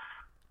awesome,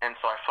 and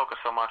so I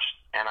focused so much,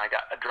 and I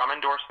got a drum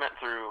endorsement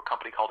through a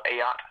company called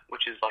AYOT,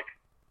 which is like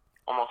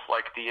almost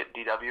like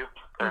DW.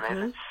 They're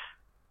amazing.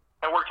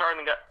 I worked hard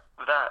and got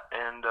that,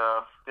 and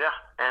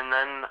and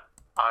then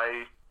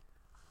I,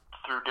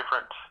 through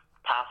different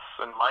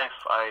paths in life,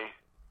 I,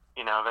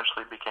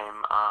 eventually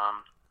became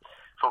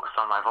focused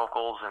on my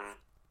vocals and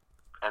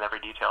every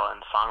detail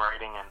and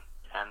songwriting, and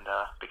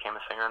became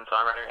a singer and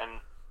songwriter and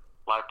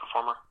live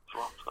performer as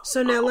well.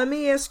 So now let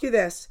me ask you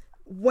this: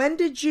 when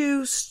did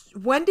you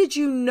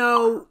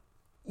know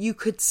you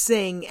could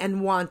sing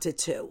and wanted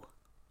to?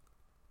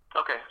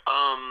 Okay.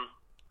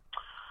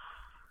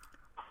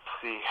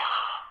 Let's see.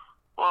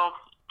 Well,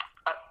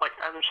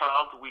 as a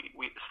child,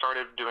 we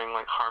started doing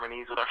like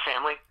harmonies with our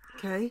family.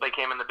 Okay. They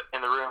came in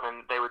the room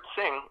and they would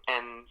sing,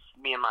 and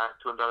me and my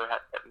twin brother had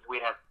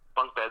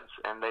bunk beds,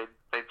 and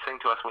they'd sing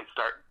to us, and we'd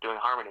start doing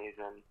harmonies,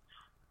 and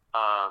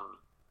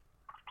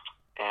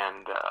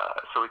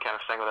so we kind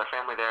of sang with our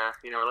family there.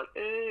 We're like,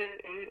 so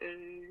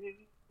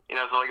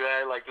like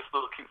that, like just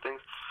little cute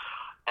things,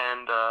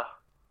 and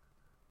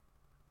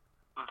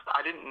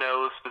I didn't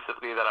know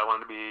specifically that I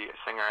wanted to be a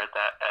singer at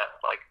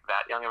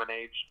that young of an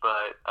age,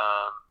 but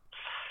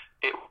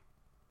it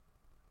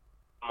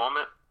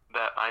moment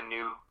that I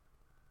knew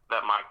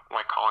that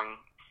my calling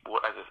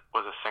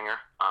was a singer,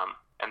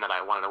 and that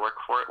I wanted to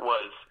work for it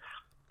was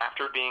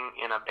after being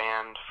in a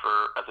band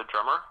as a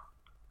drummer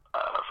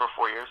for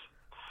 4 years,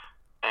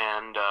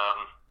 and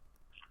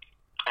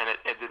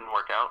it didn't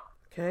work out.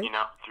 Okay. You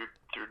know,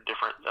 through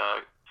different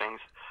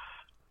things,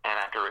 and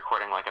after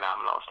recording like an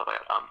album and all that stuff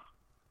like that,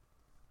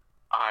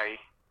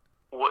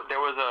 there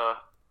was a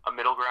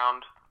middle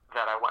ground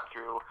that I went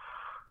through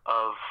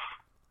of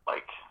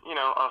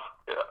of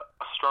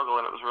a struggle,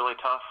 and it was really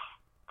tough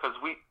because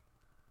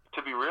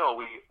to be real,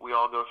 we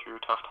all go through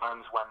tough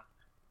times when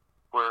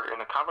we're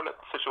in a confident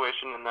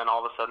situation, and then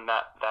all of a sudden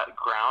that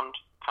ground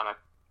kind of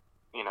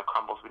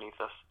crumbles beneath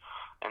us,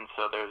 and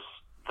so there's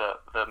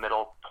the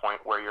middle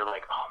point where you're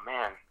like, oh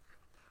man,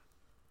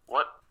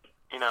 what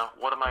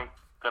am I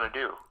gonna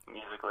do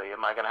musically?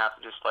 Am I gonna have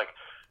to just like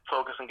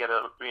focus and get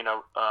a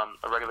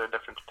regular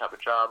different type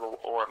of job,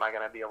 or am I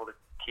going to be able to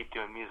keep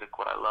doing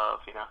music, what I love,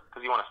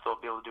 because you want to still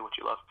be able to do what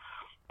you love.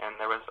 And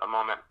there was a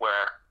moment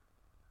where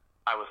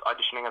I was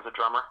auditioning as a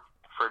drummer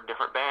for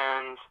different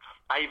bands.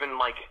 I even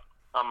my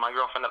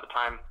girlfriend at the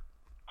time,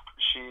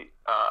 she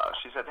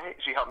said, hey,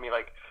 she helped me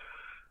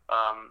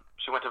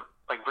she went to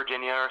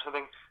Virginia or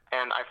something,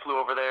 and I flew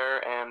over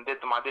there and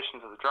did some auditions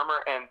as a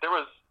drummer, and there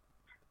was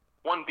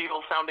one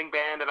Beatles sounding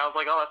band, and I was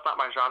like, oh, that's not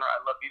my genre. I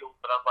love Beatles,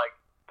 but I was like,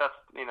 that's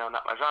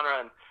not my genre.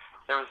 And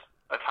there was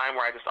a time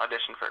where I just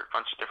auditioned for a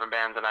bunch of different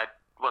bands, and I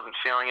wasn't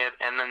feeling it,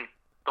 and then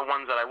the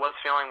ones that I was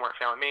feeling weren't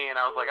feeling me, and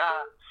I was like,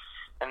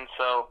 and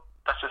so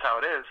that's just how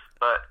it is.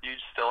 But you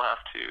still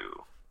have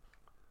to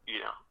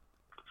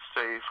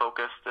stay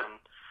focused, and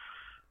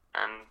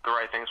the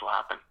right things will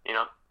happen,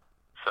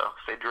 so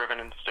stay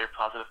driven and stay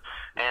positive.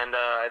 And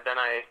then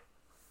I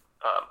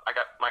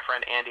got my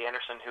friend Andy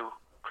Anderson, who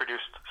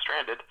produced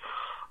Stranded.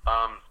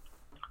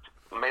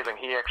 Amazing.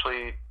 He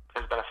actually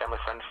has been a family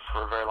friend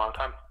for a very long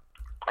time.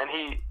 And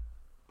I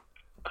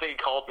think he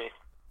called me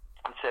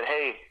and said,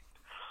 hey,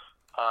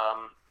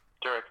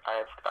 DURIK,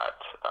 I've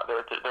got,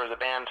 there's a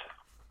band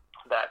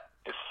that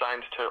is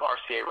signed to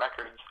RCA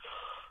Records,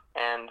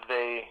 and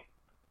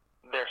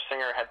their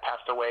singer had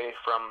passed away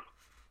from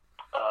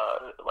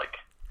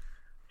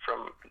it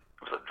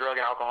was a drug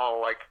and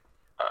alcohol,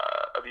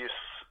 abuse,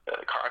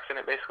 car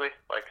accident, basically.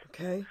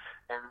 Okay.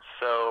 And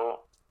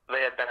so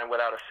they had been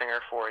without a singer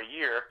for a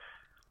year.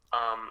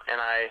 And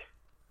I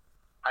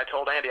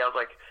told Andy, I was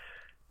like,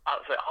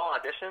 I'll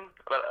audition,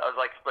 but I was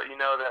like, but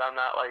that I'm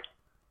not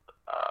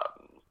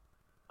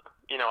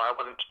I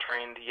wasn't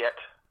trained yet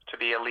to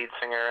be a lead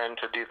singer and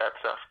to do that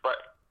stuff.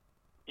 But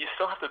you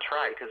still have to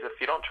try, because if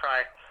you don't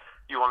try,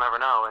 you will never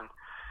know. And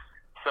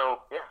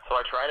so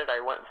I tried it. I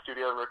went in the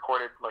studio and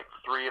recorded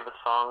 3 of the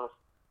songs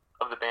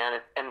of the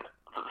band, and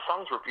the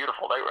songs were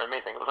beautiful. They were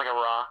amazing. It was like a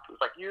rock. It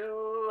was like,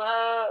 you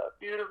have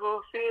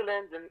beautiful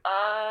feelings, and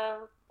I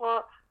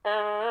want.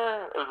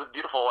 It was a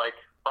beautiful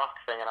rock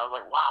thing, and I was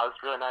like, wow, this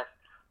is really nice.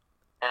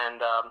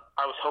 And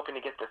I was hoping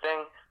to get the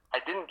thing. I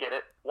didn't get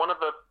it. One of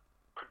the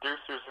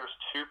producers, there was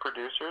 2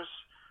 producers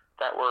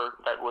that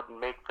would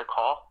make the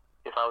call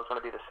if I was going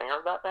to be the singer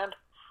of that band.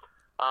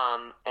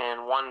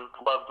 And one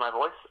loved my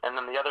voice, and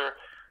then the other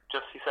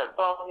he said,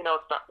 well,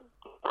 it's not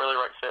really the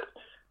right fit.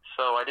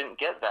 So I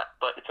didn't get that,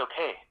 but it's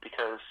okay,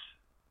 because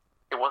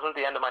it wasn't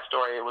the end of my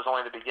story. It was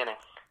only the beginning.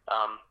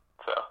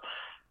 So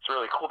it's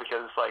really cool,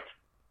 because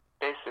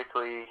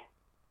basically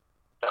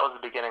that was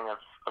the beginning of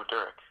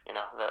DURIK,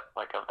 that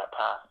of that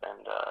path,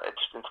 and it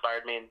just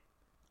inspired me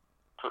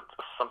to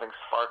something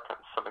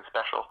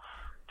special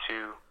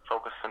to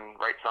focus and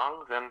write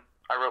songs. And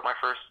I wrote my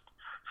first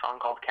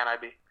song called Can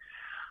I Be,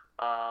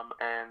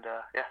 and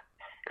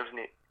it was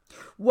neat.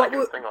 What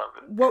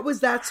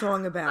was that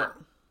song about?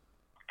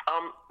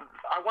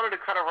 I wanted to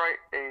kind of write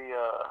a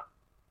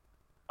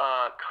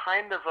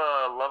kind of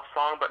a love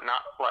song, but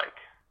not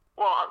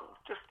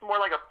just more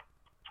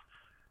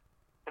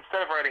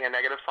instead of writing a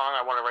negative song,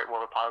 I want to write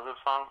more of a positive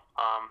song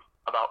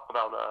about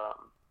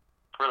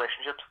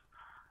relationships.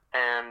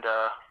 And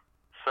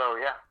so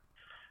yeah,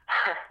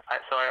 I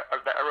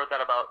wrote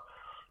that about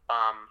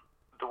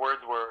the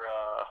words were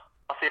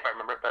I'll see if I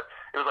remember it, but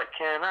it was like,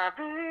 can I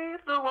be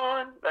the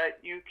one that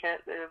you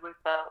can't live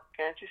without?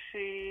 Can't you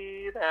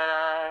see that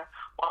I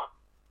want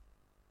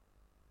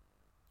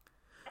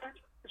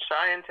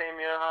shy and tame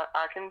your heart?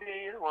 I can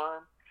be the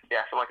one.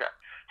 Yeah, something like that.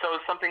 So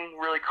it was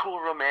something really cool,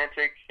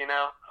 romantic, and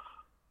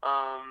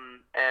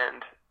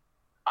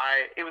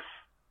it was,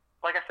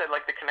 like I said,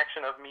 the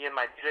connection of me and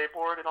my DJ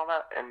board and all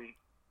that, and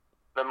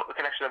the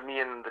connection of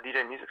me and the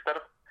DJ music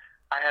setup.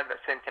 I had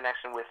that same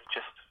connection with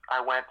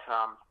I went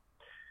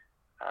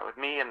with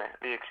me and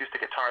the acoustic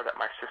guitar that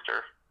my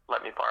sister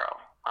let me borrow.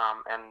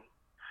 And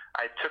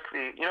I took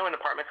in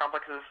apartment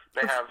complexes,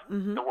 they have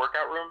the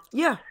workout room.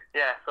 Yeah.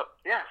 So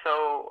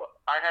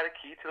I had a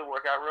key to the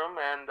workout room,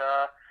 and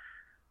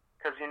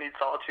because you need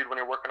solitude when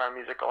you're working on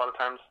music a lot of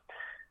times.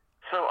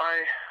 So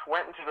I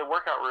went into the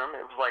workout room.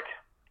 It was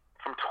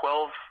from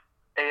 12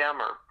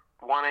 a.m. or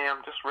 1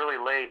 a.m., just really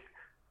late,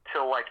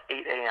 till like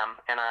 8 a.m.,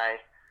 and I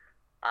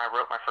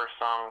wrote my first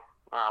song,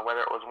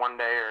 whether it was one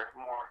day or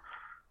more.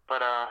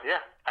 But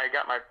yeah, I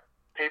got my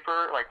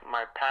paper, like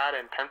my pad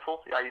and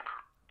pencil. I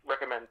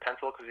recommend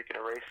pencil because you can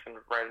erase and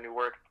write a new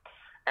word.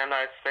 And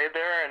I stayed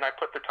there, and I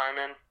put the time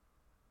in,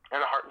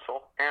 and the heart and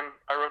soul, and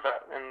I wrote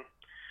that, and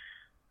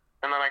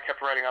then I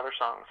kept writing other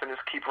songs, and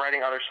just keep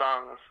writing other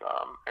songs,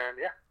 and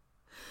yeah,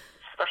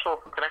 special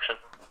connection.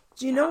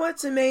 Do you know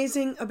what's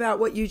amazing about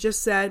what you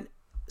just said?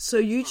 So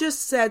you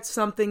just said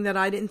something that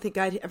I didn't think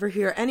I'd ever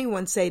hear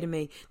anyone say to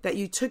me, that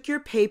you took your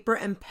paper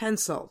and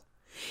pencil,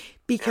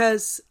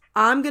 because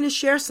I'm going to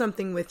share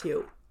something with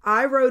you.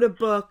 I wrote a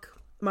book,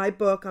 my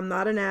book. I'm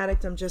not an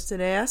addict. I'm just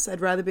an ass.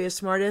 I'd rather be a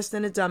smart ass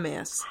than a dumb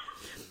ass.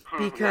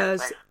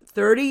 Because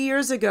 30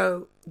 years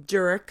ago,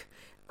 DURIK,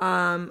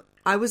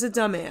 I was a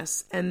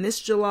dumbass. And this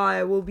July,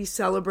 I will be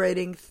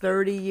celebrating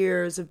 30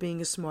 years of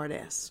being a smart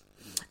ass.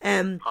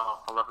 And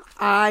I love it.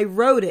 I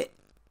wrote it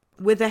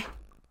with a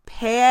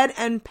pad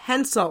and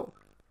pencil.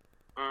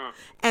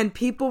 And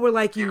people were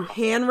like, you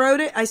hand wrote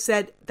it? I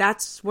said,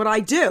 that's what I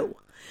do.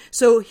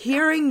 So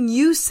hearing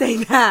you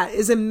say that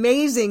is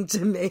amazing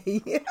to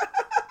me.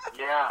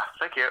 Yeah,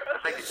 thank you.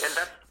 And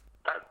that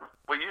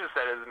what you just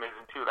said is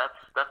amazing too.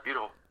 That's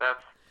beautiful.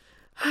 That's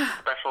a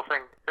special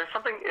thing.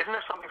 Isn't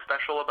there something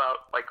special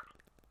about, like,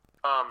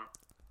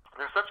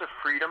 there's such a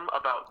freedom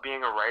about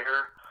being a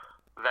writer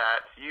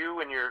that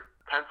you and your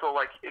pencil,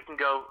 like, it can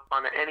go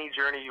on any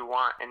journey you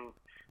want, and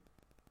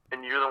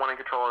you're the one in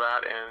control of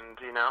that, and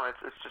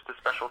it's just a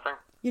special thing.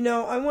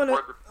 I want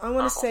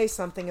to say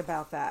something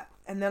about that,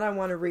 and then I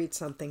want to read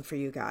something for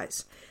you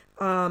guys.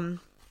 I'm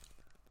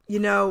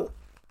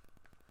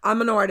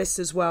an artist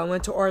as well. I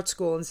went to art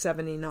school in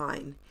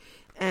 79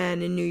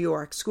 and in New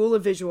York, School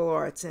of Visual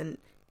Arts, and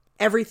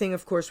everything,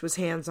 of course, was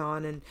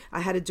hands-on, and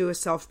I had to do a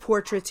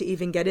self-portrait to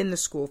even get in the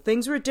school.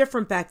 Things were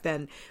different back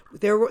then.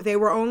 They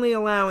were only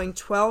allowing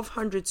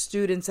 1,200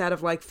 students out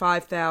of like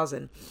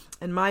 5,000,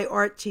 and my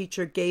art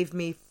teacher gave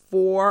me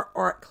 4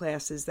 art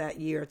classes that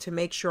year to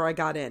make sure I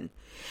got in.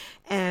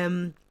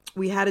 And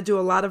we had to do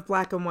a lot of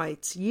black and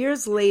whites.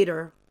 Years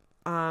later,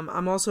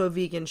 I'm also a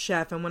vegan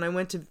chef, and when I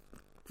went to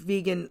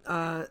vegan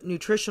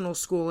nutritional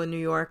school in New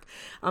York,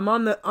 I'm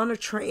on a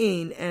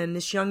train, and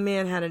this young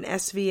man had an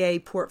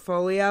SVA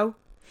portfolio,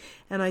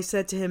 and I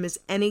said to him, is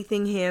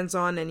anything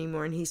hands-on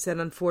anymore? And he said,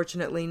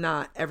 unfortunately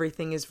not.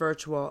 Everything is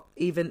virtual,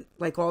 even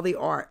like all the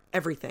art,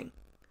 everything.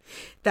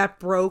 That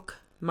broke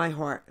my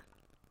heart.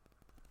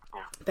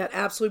 That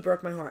absolutely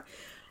broke my heart.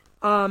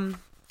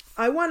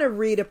 I want to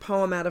read a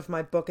poem out of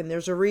my book, and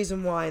there's a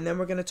reason why, and then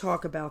we're going to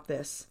talk about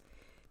this.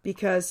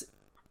 Because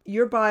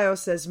your bio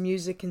says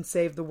music can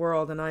save the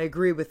world, and I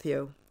agree with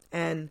you.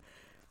 And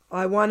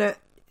I want to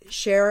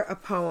share a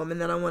poem, and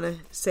then I want to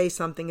say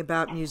something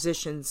about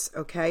musicians,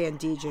 okay, and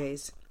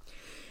DJs.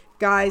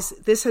 Guys,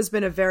 this has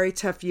been a very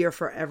tough year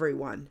for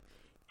everyone.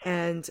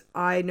 And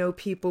I know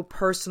people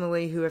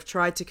personally who have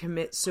tried to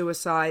commit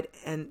suicide,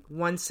 and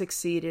 1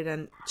 succeeded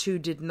and 2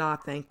 did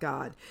not, thank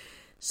God.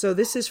 So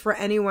this is for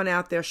anyone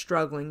out there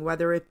struggling,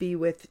 whether it be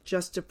with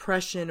just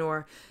depression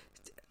or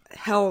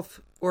health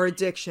or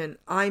addiction.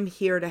 I'm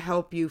here to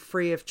help you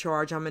free of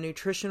charge. I'm a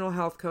nutritional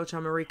health coach.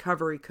 I'm a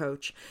recovery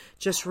coach.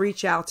 Just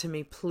reach out to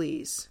me,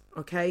 please,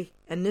 okay?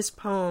 And this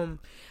poem,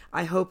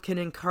 I hope, can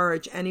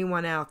encourage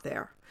anyone out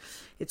there.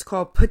 It's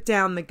called Put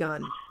Down the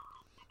Gun.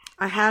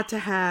 I had to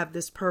have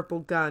this purple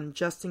gun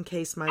just in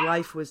case my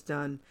life was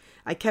done.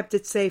 I kept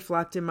it safe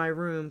locked in my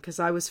room because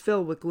I was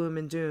filled with gloom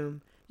and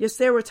doom. Yes,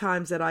 there were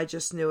times that I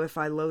just knew if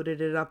I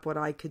loaded it up what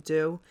I could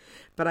do,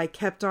 but I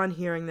kept on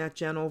hearing that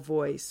gentle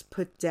voice,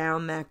 put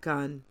down that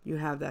gun, you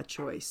have that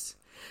choice.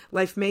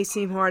 Life may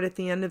seem hard at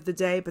the end of the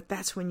day, but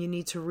that's when you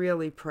need to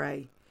really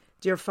pray.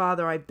 Dear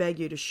Father, I beg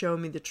you to show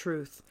me the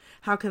truth.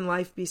 How can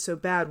life be so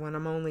bad when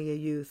I'm only a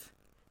youth?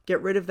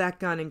 Get rid of that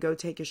gun and go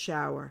take a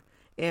shower.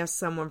 Ask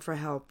someone for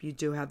help, you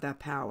do have that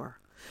power.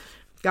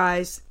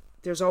 Guys,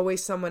 there's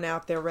always someone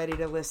out there ready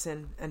to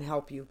listen and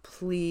help you.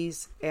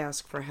 Please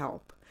ask for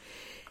help.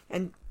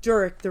 And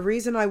DURIK, the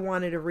reason I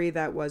wanted to read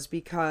that was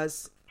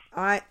because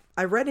I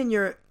read in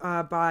your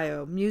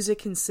bio, music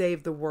can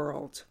save the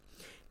world.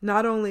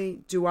 Not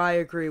only do I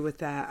agree with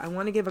that, I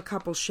want to give a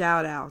couple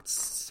shout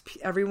outs.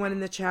 Everyone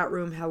in the chat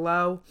room,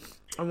 hello.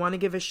 I want to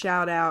give a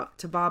shout out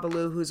to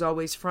Babalu, who's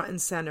always front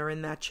and center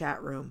in that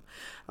chat room.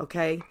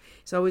 Okay?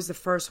 He's always the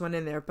first one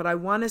in there. But I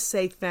want to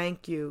say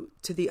thank you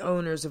to the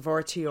owners of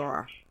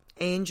RTR,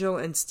 Angel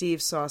and Steve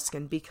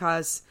Soskin,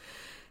 because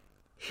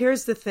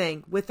here's the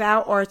thing.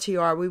 Without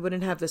RTR, we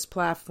wouldn't have this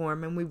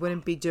platform and we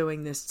wouldn't be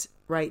doing this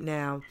right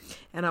now.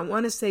 And I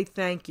want to say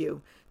thank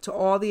you to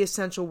all the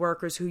essential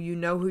workers who you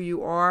know who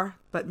you are,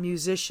 but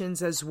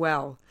musicians as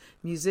well.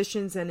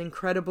 Musicians and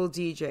incredible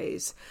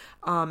DJs.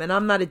 And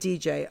I'm not a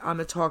DJ,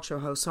 I'm a talk show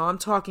host. So I'm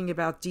talking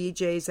about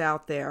DJs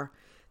out there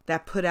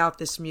that put out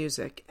this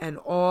music and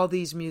all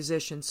these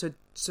musicians.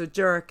 So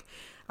DURIK,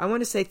 I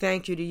want to say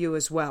thank you to you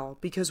as well,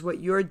 because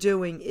what you're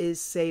doing is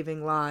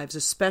saving lives,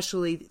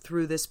 especially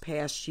through this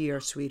past year,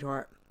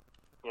 sweetheart.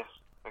 Yes,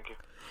 thank you.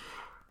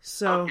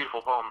 So, that was a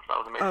beautiful poem. That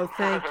was amazing. Oh,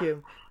 thank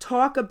you.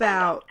 Talk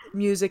about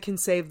Music Can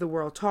Save the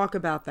World. Talk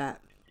about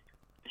that.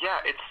 Yeah,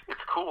 it's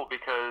cool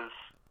because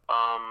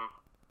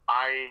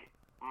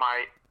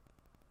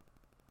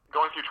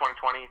going through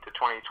 2020 to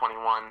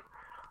 2021,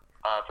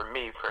 for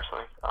me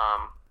personally,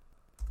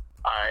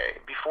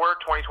 before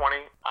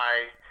 2020,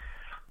 I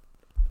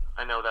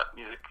know that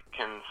music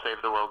can save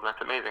the world, and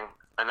that's amazing.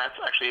 And that's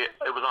actually,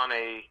 it was on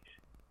a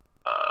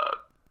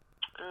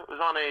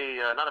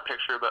not a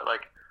picture, but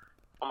like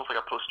almost like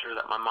a poster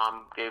that my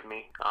mom gave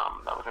me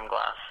that was in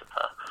glass.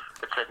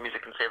 It said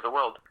 "Music Can Save the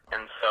World,"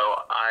 and so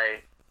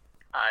I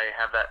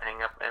have that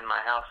hanging up in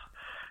my house,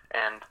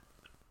 and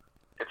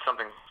it's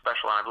something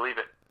special, and I believe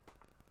it.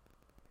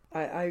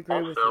 I agree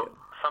also, with you.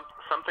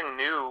 Something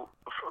new,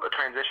 a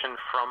transition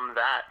from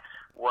that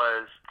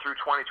was through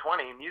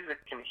 2020, music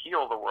can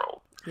heal the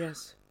world.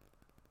 Yes.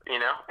 You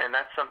know, and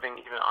that's something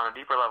even on a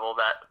deeper level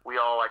that we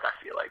all, like, I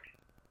feel like,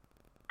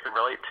 could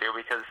relate to,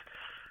 because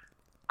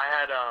I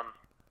had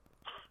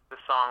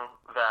this song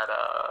that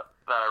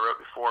I wrote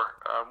before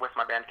with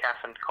my band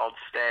Casson called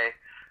 "Stay,"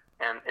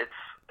 and it's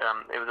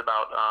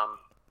about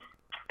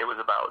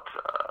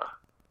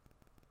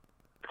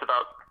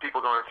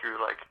people going through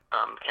like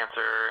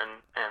cancer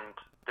and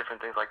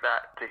different things like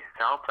that to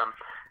help them.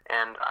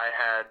 And I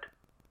had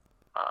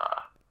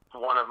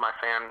one of my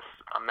fans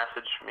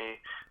message me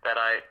that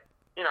I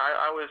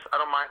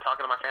don't mind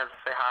talking to my fans to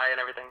say hi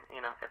and everything. You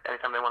know, if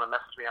anytime they want to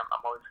message me, I'm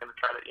always going to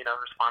try to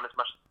respond as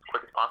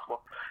quick as possible.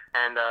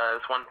 And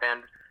this one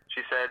fan,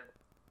 she said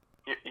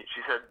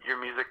your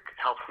music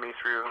helped me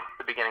through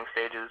the beginning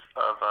stages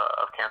of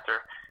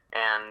cancer,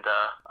 and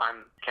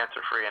I'm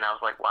cancer free. And I was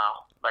like,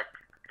 wow. Like,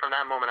 from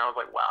that moment, I was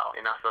like, wow.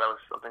 You know, so that was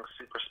something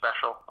super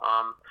special.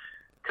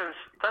 Because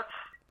that's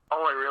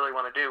all I really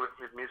want to do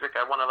with music.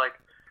 I want to, like,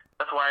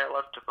 that's why I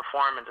love to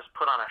perform and just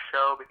put on a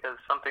show, because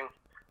something,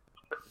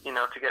 you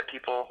know, to get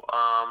people,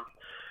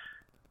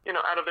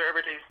 out of their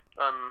everyday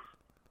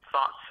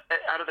thoughts,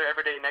 out of their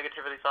everyday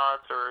negativity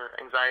thoughts or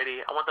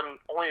anxiety. I want them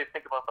only to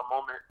think about the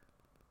moment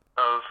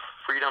of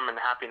freedom and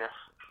happiness,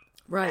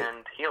 right,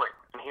 and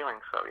healing.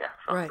 So yeah,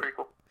 right. Pretty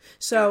cool.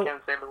 So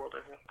can save the world,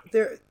 I think.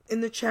 There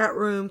in the chat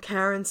room,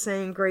 Karen's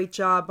saying great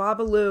job.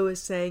 Babalu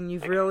is saying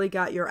you've really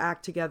got your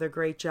act together.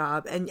 Great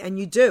job, and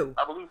you do.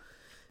 Babalu.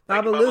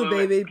 Babalu,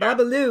 baby.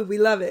 Babalu, we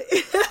love it.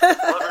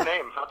 Love her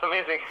name. That's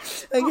amazing.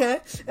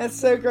 Okay, that's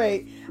so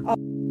great.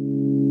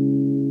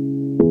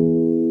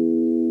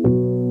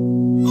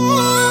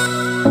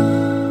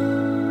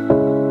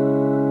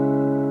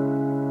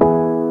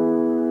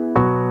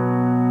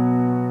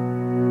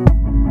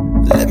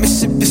 Let me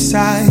sit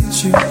beside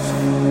you.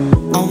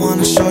 I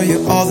wanna show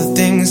you all the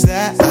things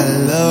that I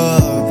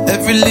love.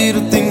 Every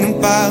little thing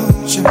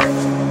about you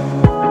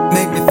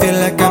make me feel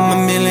like I'm a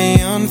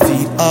million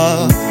feet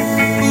up.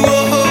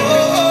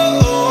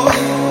 Whoa,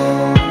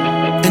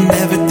 and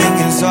everything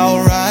is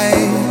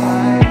alright.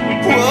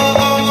 Whoa,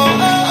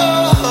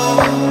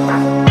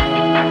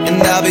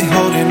 and I'll be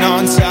holding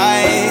on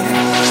tight.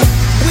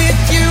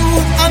 With you,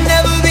 I'll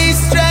never be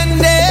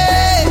stranded.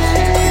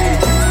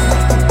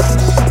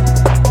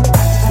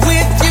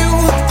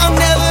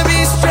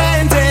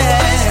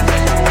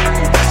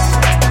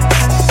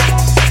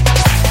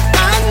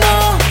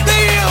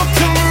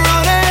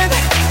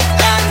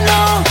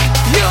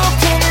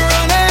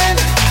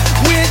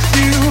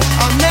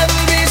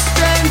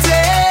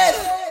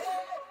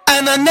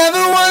 I never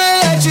wanna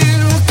let you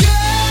go,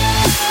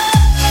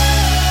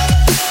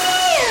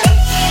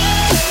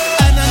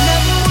 and I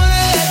never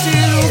wanna let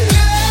you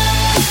go.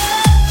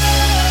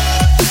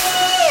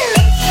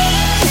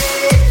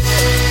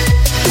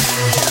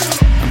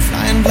 I'm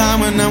flying blind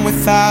when I'm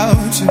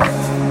without you.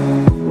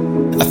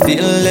 I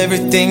feel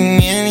everything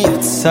in your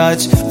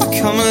touch. I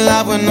come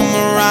alive when I'm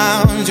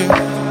around you,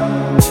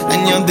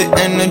 and you're the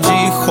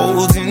energy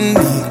holding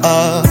me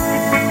up.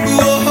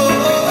 Whoa.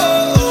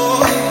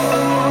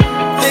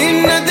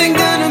 Ain't nothing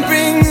gonna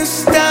bring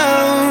us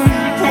down.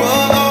 Whoa,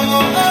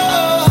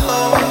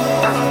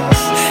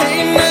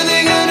 ain't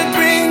nothing gonna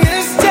bring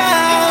us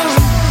down.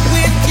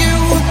 With you,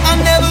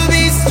 I'll never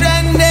be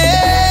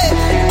stranded.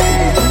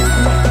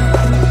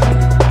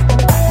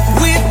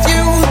 With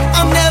you,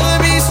 I'll never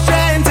be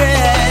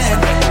stranded.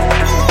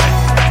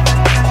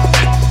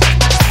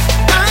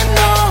 I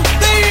know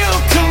that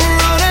you'll come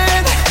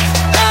running.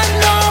 I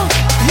know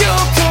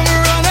you'll come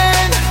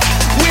running.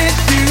 With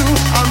you,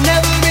 I'll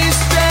never be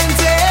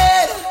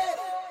stranded.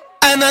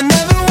 And I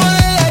never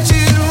wanna let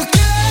you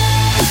go.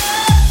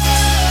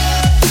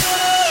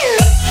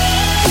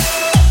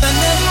 I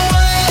never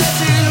wanna let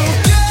you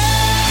go.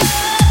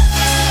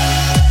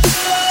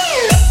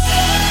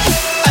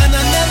 And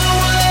I never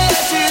wanna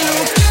let you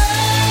go.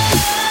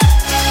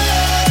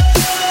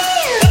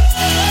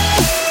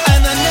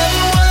 And I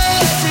never wanna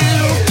let you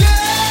go.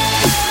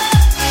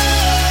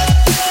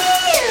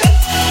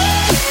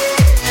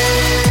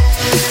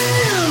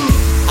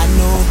 I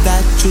know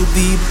that you'll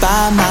be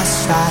by my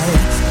side.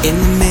 In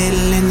the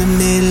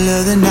middle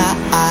of the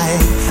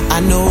night. I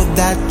know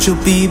that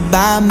you'll be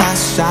by my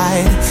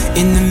side.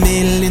 In the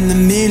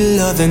middle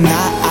of the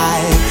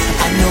night.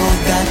 I know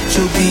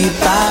you'll be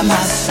by my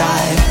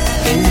side.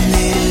 In the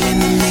middle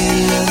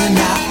of the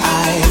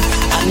night,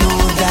 I know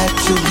that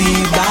you'll be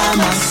by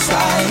my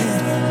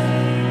side.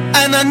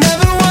 And I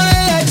never wanna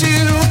let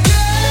you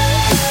go.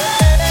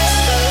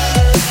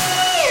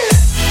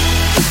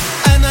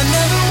 And I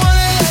never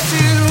wanna let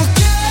you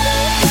go.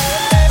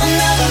 I'll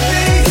never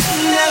be.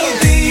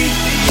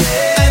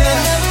 And I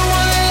never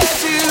wanna let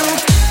you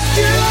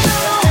go. You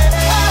know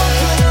I'll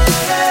put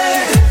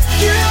it.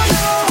 You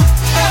know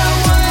I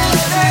don't wanna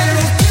let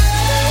you go.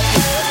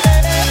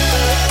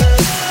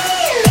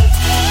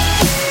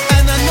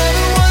 And I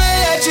never wanna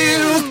let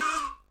you.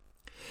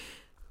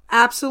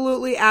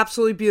 Absolutely,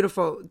 absolutely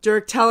beautiful.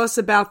 Dirk, tell us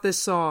about this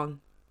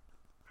song.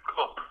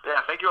 Cool.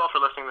 Yeah, thank you all for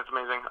listening. That's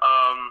amazing.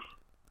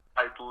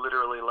 I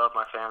literally love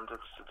my fans.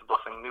 It's a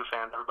blessing. New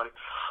fans, everybody.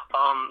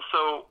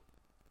 So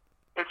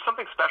it's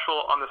something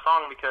special on the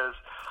song because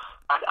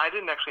I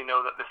didn't actually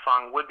know that this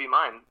song would be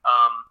mine.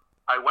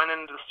 I went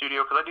into the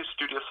studio because I do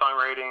studio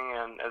songwriting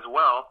and as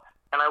well,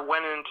 and I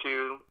went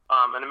into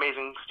an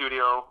amazing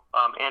studio,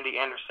 Andy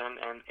Anderson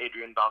and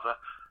Adrian Baza.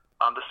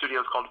 The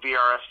studio is called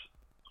VRS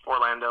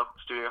Orlando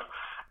Studio,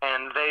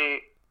 and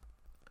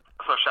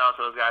so shout out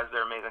to those guys.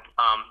 They're amazing.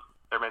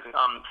 They're amazing.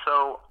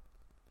 So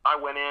I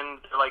went in.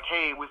 They're like,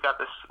 hey, we've got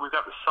this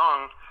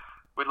song.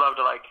 We'd love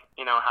to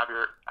have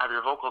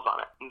your vocals on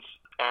it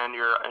and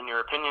your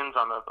opinions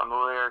on the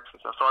lyrics and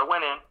stuff. So I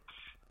went in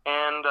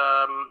and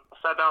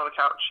sat down on the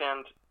couch,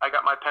 and I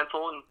got my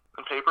pencil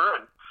and paper,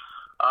 and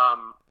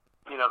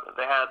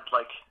they had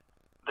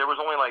there was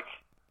only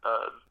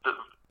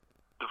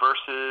the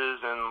verses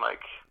and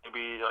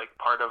maybe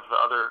part of the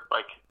other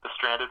the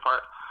stranded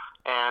part,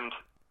 and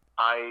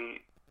I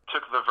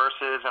took the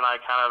verses and I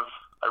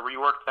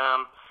reworked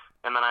them,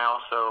 and then I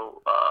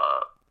also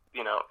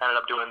ended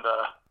up doing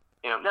the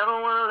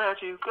never wanna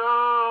let you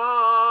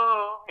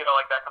go,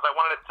 like that, because I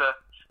wanted it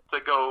to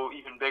go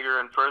even bigger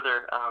and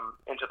further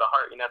into the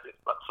heart,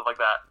 stuff like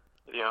that,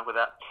 with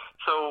that.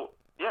 So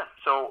yeah,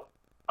 so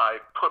I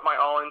put my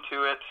all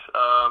into it,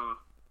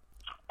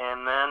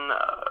 and then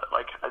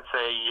I'd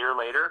say a year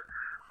later,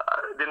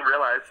 didn't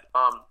realize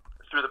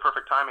through the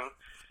perfect timing,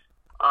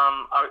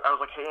 I was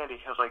like, hey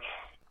Andy, I was like,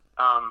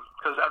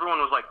 because everyone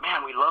was like,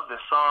 man, we love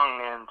this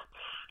song, and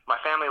my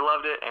family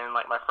loved it, and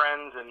my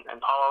friends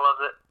and Paula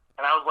loves it.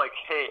 And I was like,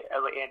 hey,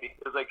 Andy,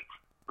 I was like,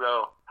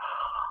 bro,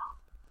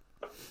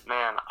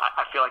 man,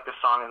 I feel like this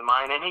song is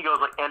mine. And he goes,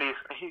 Andy,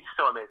 he's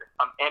so amazing.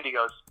 Andy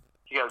goes,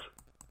 he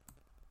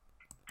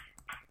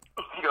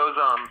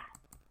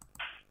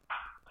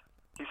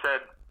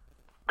said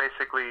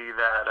basically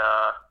that,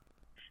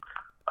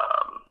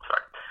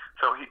 sorry.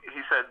 So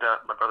he said,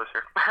 my brother's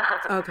here.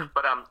 Okay.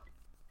 But,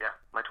 yeah,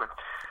 my twin.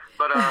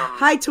 But,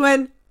 hi,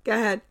 twin. Go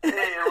ahead.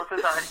 Hey, what's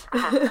his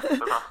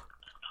hi?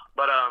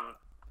 But,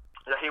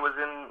 yeah, he was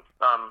in,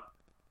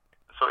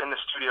 so in the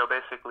studio,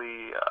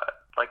 basically,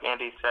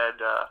 Andy said,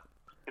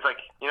 he's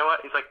like, you know what?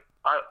 He's like,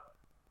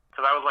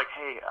 because I was like,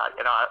 hey, I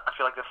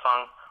feel like this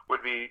song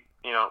would be,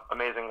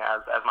 amazing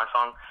as my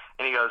song.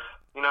 And he goes,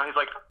 he's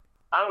like,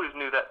 I always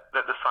knew that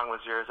this song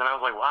was yours. And I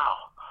was like,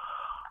 wow,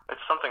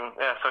 it's something.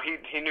 Yeah. So he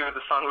knew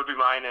the song would be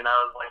mine, and I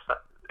was like,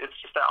 it's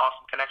just that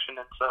awesome connection.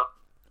 And so,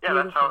 yeah,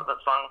 beautiful. That's how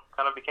that song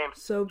kind of became.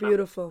 So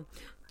beautiful.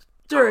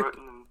 Dirk,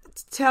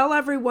 tell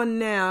everyone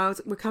now,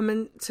 we're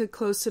coming to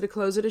close to the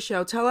close of the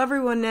show, tell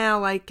everyone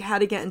now how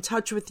to get in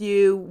touch with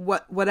you,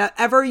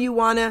 whatever you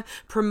want to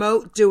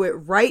promote, do it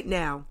right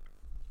now.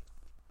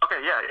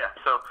 Okay, yeah.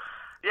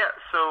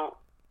 So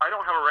I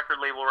don't have a record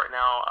label right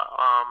now,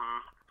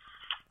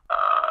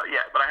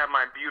 but I have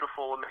my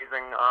beautiful,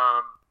 amazing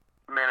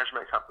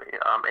management company,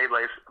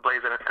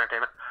 Blaze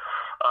Entertainment,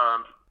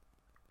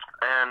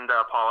 and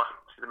Paula,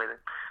 she's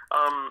amazing.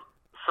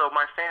 So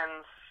my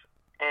fans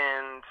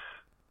and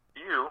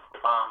you,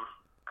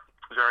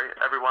 Geri,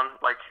 everyone,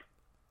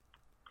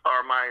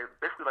 are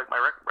basically my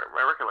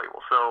record label.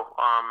 So,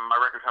 my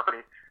record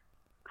company.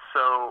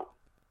 So,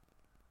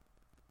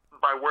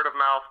 by word of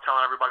mouth,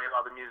 telling everybody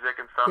about the music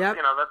and stuff, yep.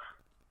 That's,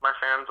 my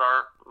fans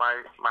are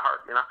my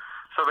heart,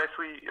 So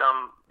basically,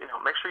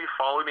 make sure you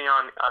follow me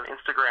on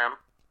Instagram.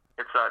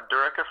 It's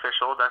DURIK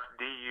Official. That's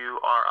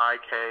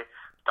DURIK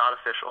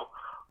 .official.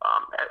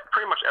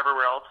 Pretty much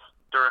everywhere else,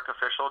 DURIK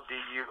Official,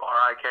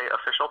 DURIK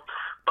Official.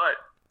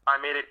 But I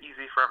made it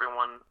easy for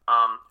everyone.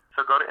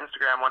 So go to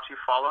Instagram. Once you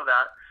follow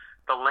that,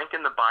 the link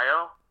in the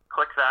bio,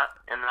 click that,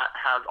 and that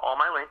has all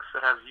my links.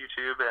 It has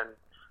YouTube and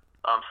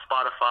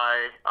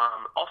Spotify.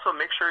 Also,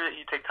 make sure that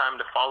you take time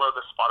to follow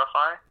the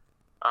Spotify,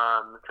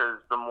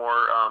 because the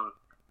more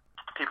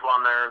people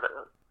on there,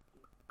 the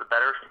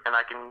better, and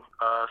I can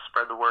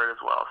spread the word as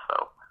well.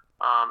 So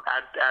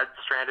add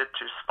Stranded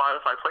to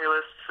Spotify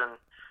playlists, and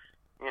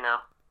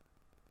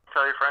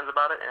tell your friends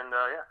about it, and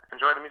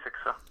enjoy the music.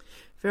 So.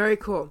 Very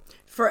cool.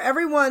 For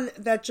everyone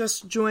that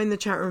just joined the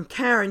chat room,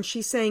 Karen,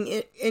 she's saying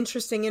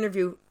interesting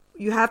interview.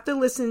 You have to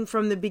listen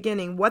from the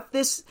beginning. What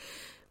this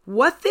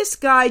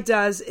guy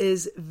does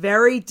is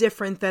very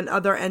different than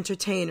other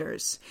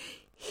entertainers.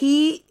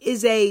 He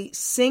is a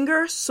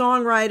singer,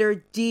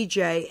 songwriter,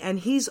 DJ, and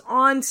he's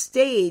on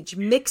stage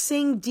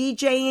mixing,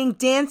 DJing,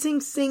 dancing,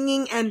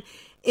 singing, and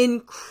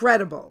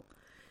incredible.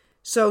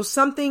 So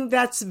something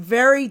that's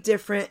very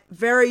different,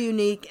 very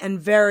unique, and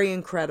very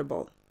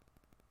incredible.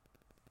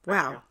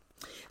 Wow.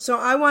 So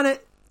I want to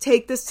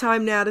take this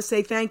time now to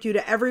say thank you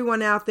to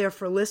everyone out there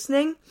for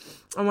listening.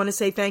 I want to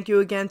say thank you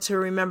again to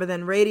Remember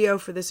Then Radio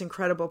for this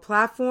incredible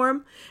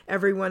platform,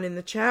 everyone in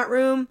the chat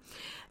room.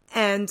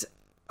 And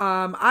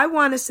I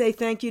want to say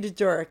thank you to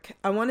DURIK.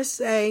 I want to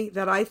say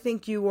that I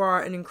think you are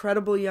an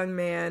incredible young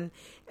man,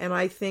 and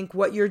I think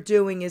what you're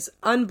doing is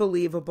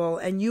unbelievable,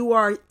 and you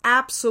are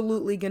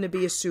absolutely going to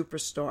be a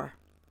superstar.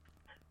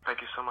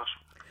 Thank you so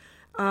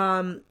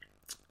much.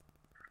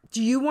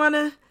 Do you want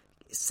to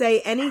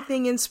say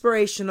anything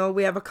inspirational?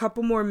 We have a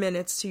couple more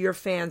minutes to your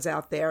fans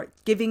out there,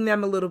 giving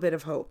them a little bit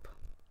of hope.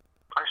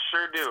 I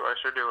sure do.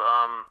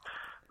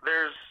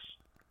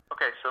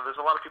 There's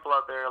a lot of people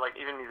out there, like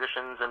even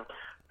musicians, and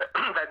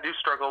that do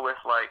struggle with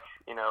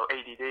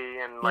ADD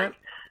and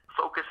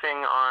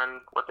focusing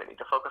on what they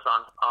need to focus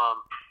on.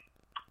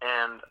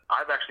 And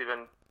I've actually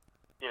been,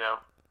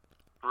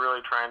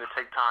 really trying to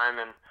take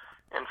time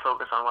and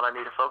focus on what I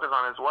need to focus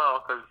on as well,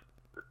 because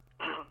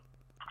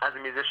as a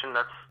musician,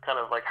 that's kind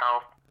of like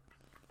how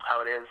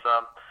it is.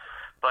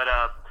 But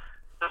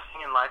just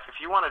thing in life,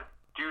 if you want to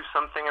do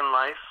something in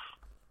life,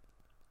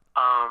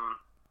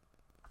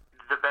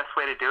 the best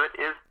way to do it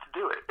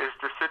is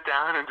to sit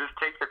down and just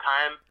take the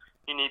time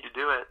you need to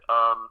do it.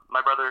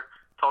 My brother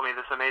told me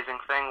this amazing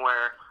thing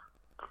where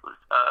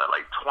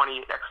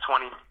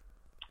 20x20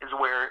 is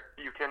where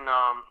you can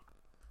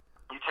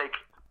you take,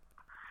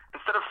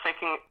 instead of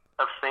thinking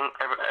of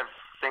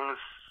things,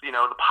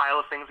 the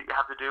pile of things that you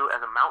have to do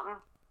as a mountain,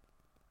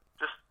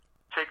 just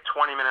take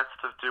 20 minutes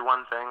to do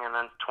one thing and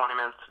then 20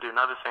 minutes to do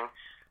another thing,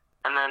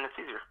 and then it's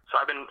easier.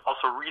 So I've been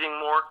also reading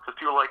more, because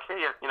people are like,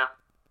 hey,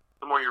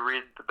 the more you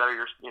read, the better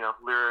your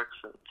lyrics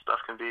and stuff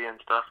can be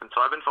and stuff. And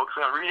so I've been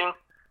focusing on reading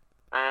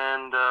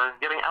and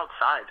getting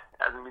outside.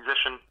 As a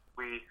musician,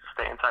 we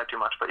stay inside too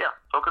much. But yeah,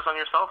 focus on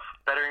yourself,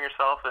 bettering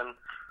yourself, and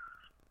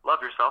love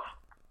yourself.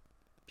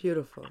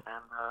 Beautiful.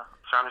 And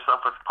surround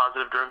yourself with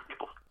positive, driven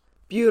people.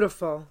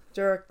 Beautiful.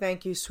 DURIK,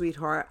 thank you,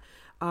 sweetheart.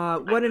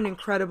 What an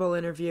incredible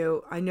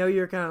interview. I know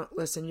you're going to,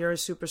 listen, you're a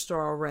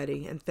superstar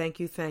already, and thank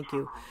you.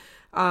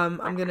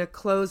 I'm going to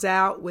close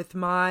out with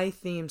my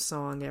theme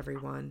song,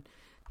 everyone.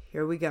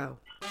 Here we go.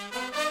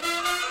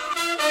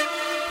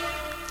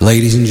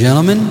 Ladies and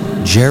gentlemen,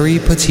 Geri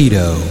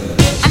Petito.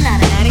 I'm not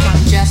an addict,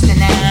 I'm just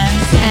an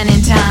ass. And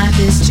in time,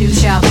 this too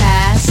shall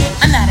pass.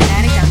 I'm not an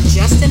addict, I'm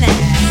just an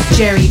ass.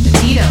 Geri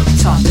Petito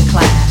taught the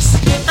class.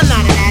 I'm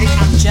not an addict,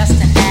 I'm just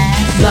an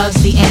ass.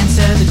 Loves the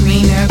answer, the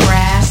greener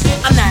grass.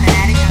 I'm not an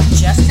addict, I'm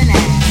just an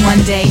ass.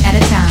 One day at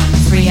a time,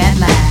 free at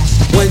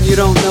last. When you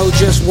don't know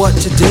just what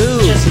to do.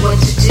 Just what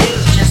to do,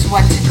 just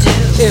what to do.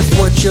 If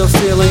what you're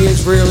feeling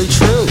is really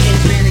true.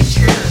 It's really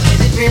true,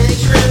 is it really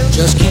true?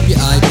 Just keep your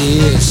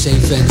ideas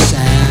safe and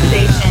sound.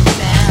 Safe and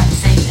sound,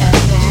 safe and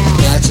sound.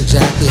 That's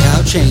exactly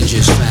how change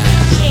is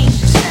found. Change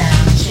is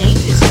found,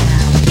 change is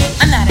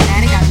found. I'm not an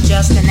addict, I'm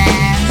just an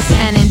ass.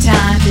 And in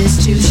time,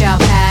 this too shall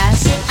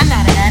pass. I'm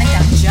not an addict,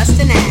 I'm just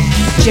an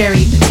ass.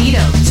 Geri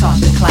Petito taught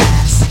the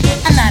class.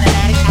 I'm not an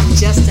addict, I'm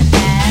just an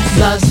ass.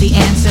 Loves the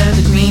answer,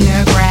 the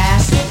greener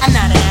grass. I'm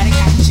not an addict,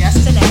 I'm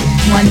just an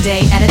ass. One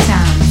day at a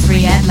time,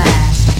 free at last.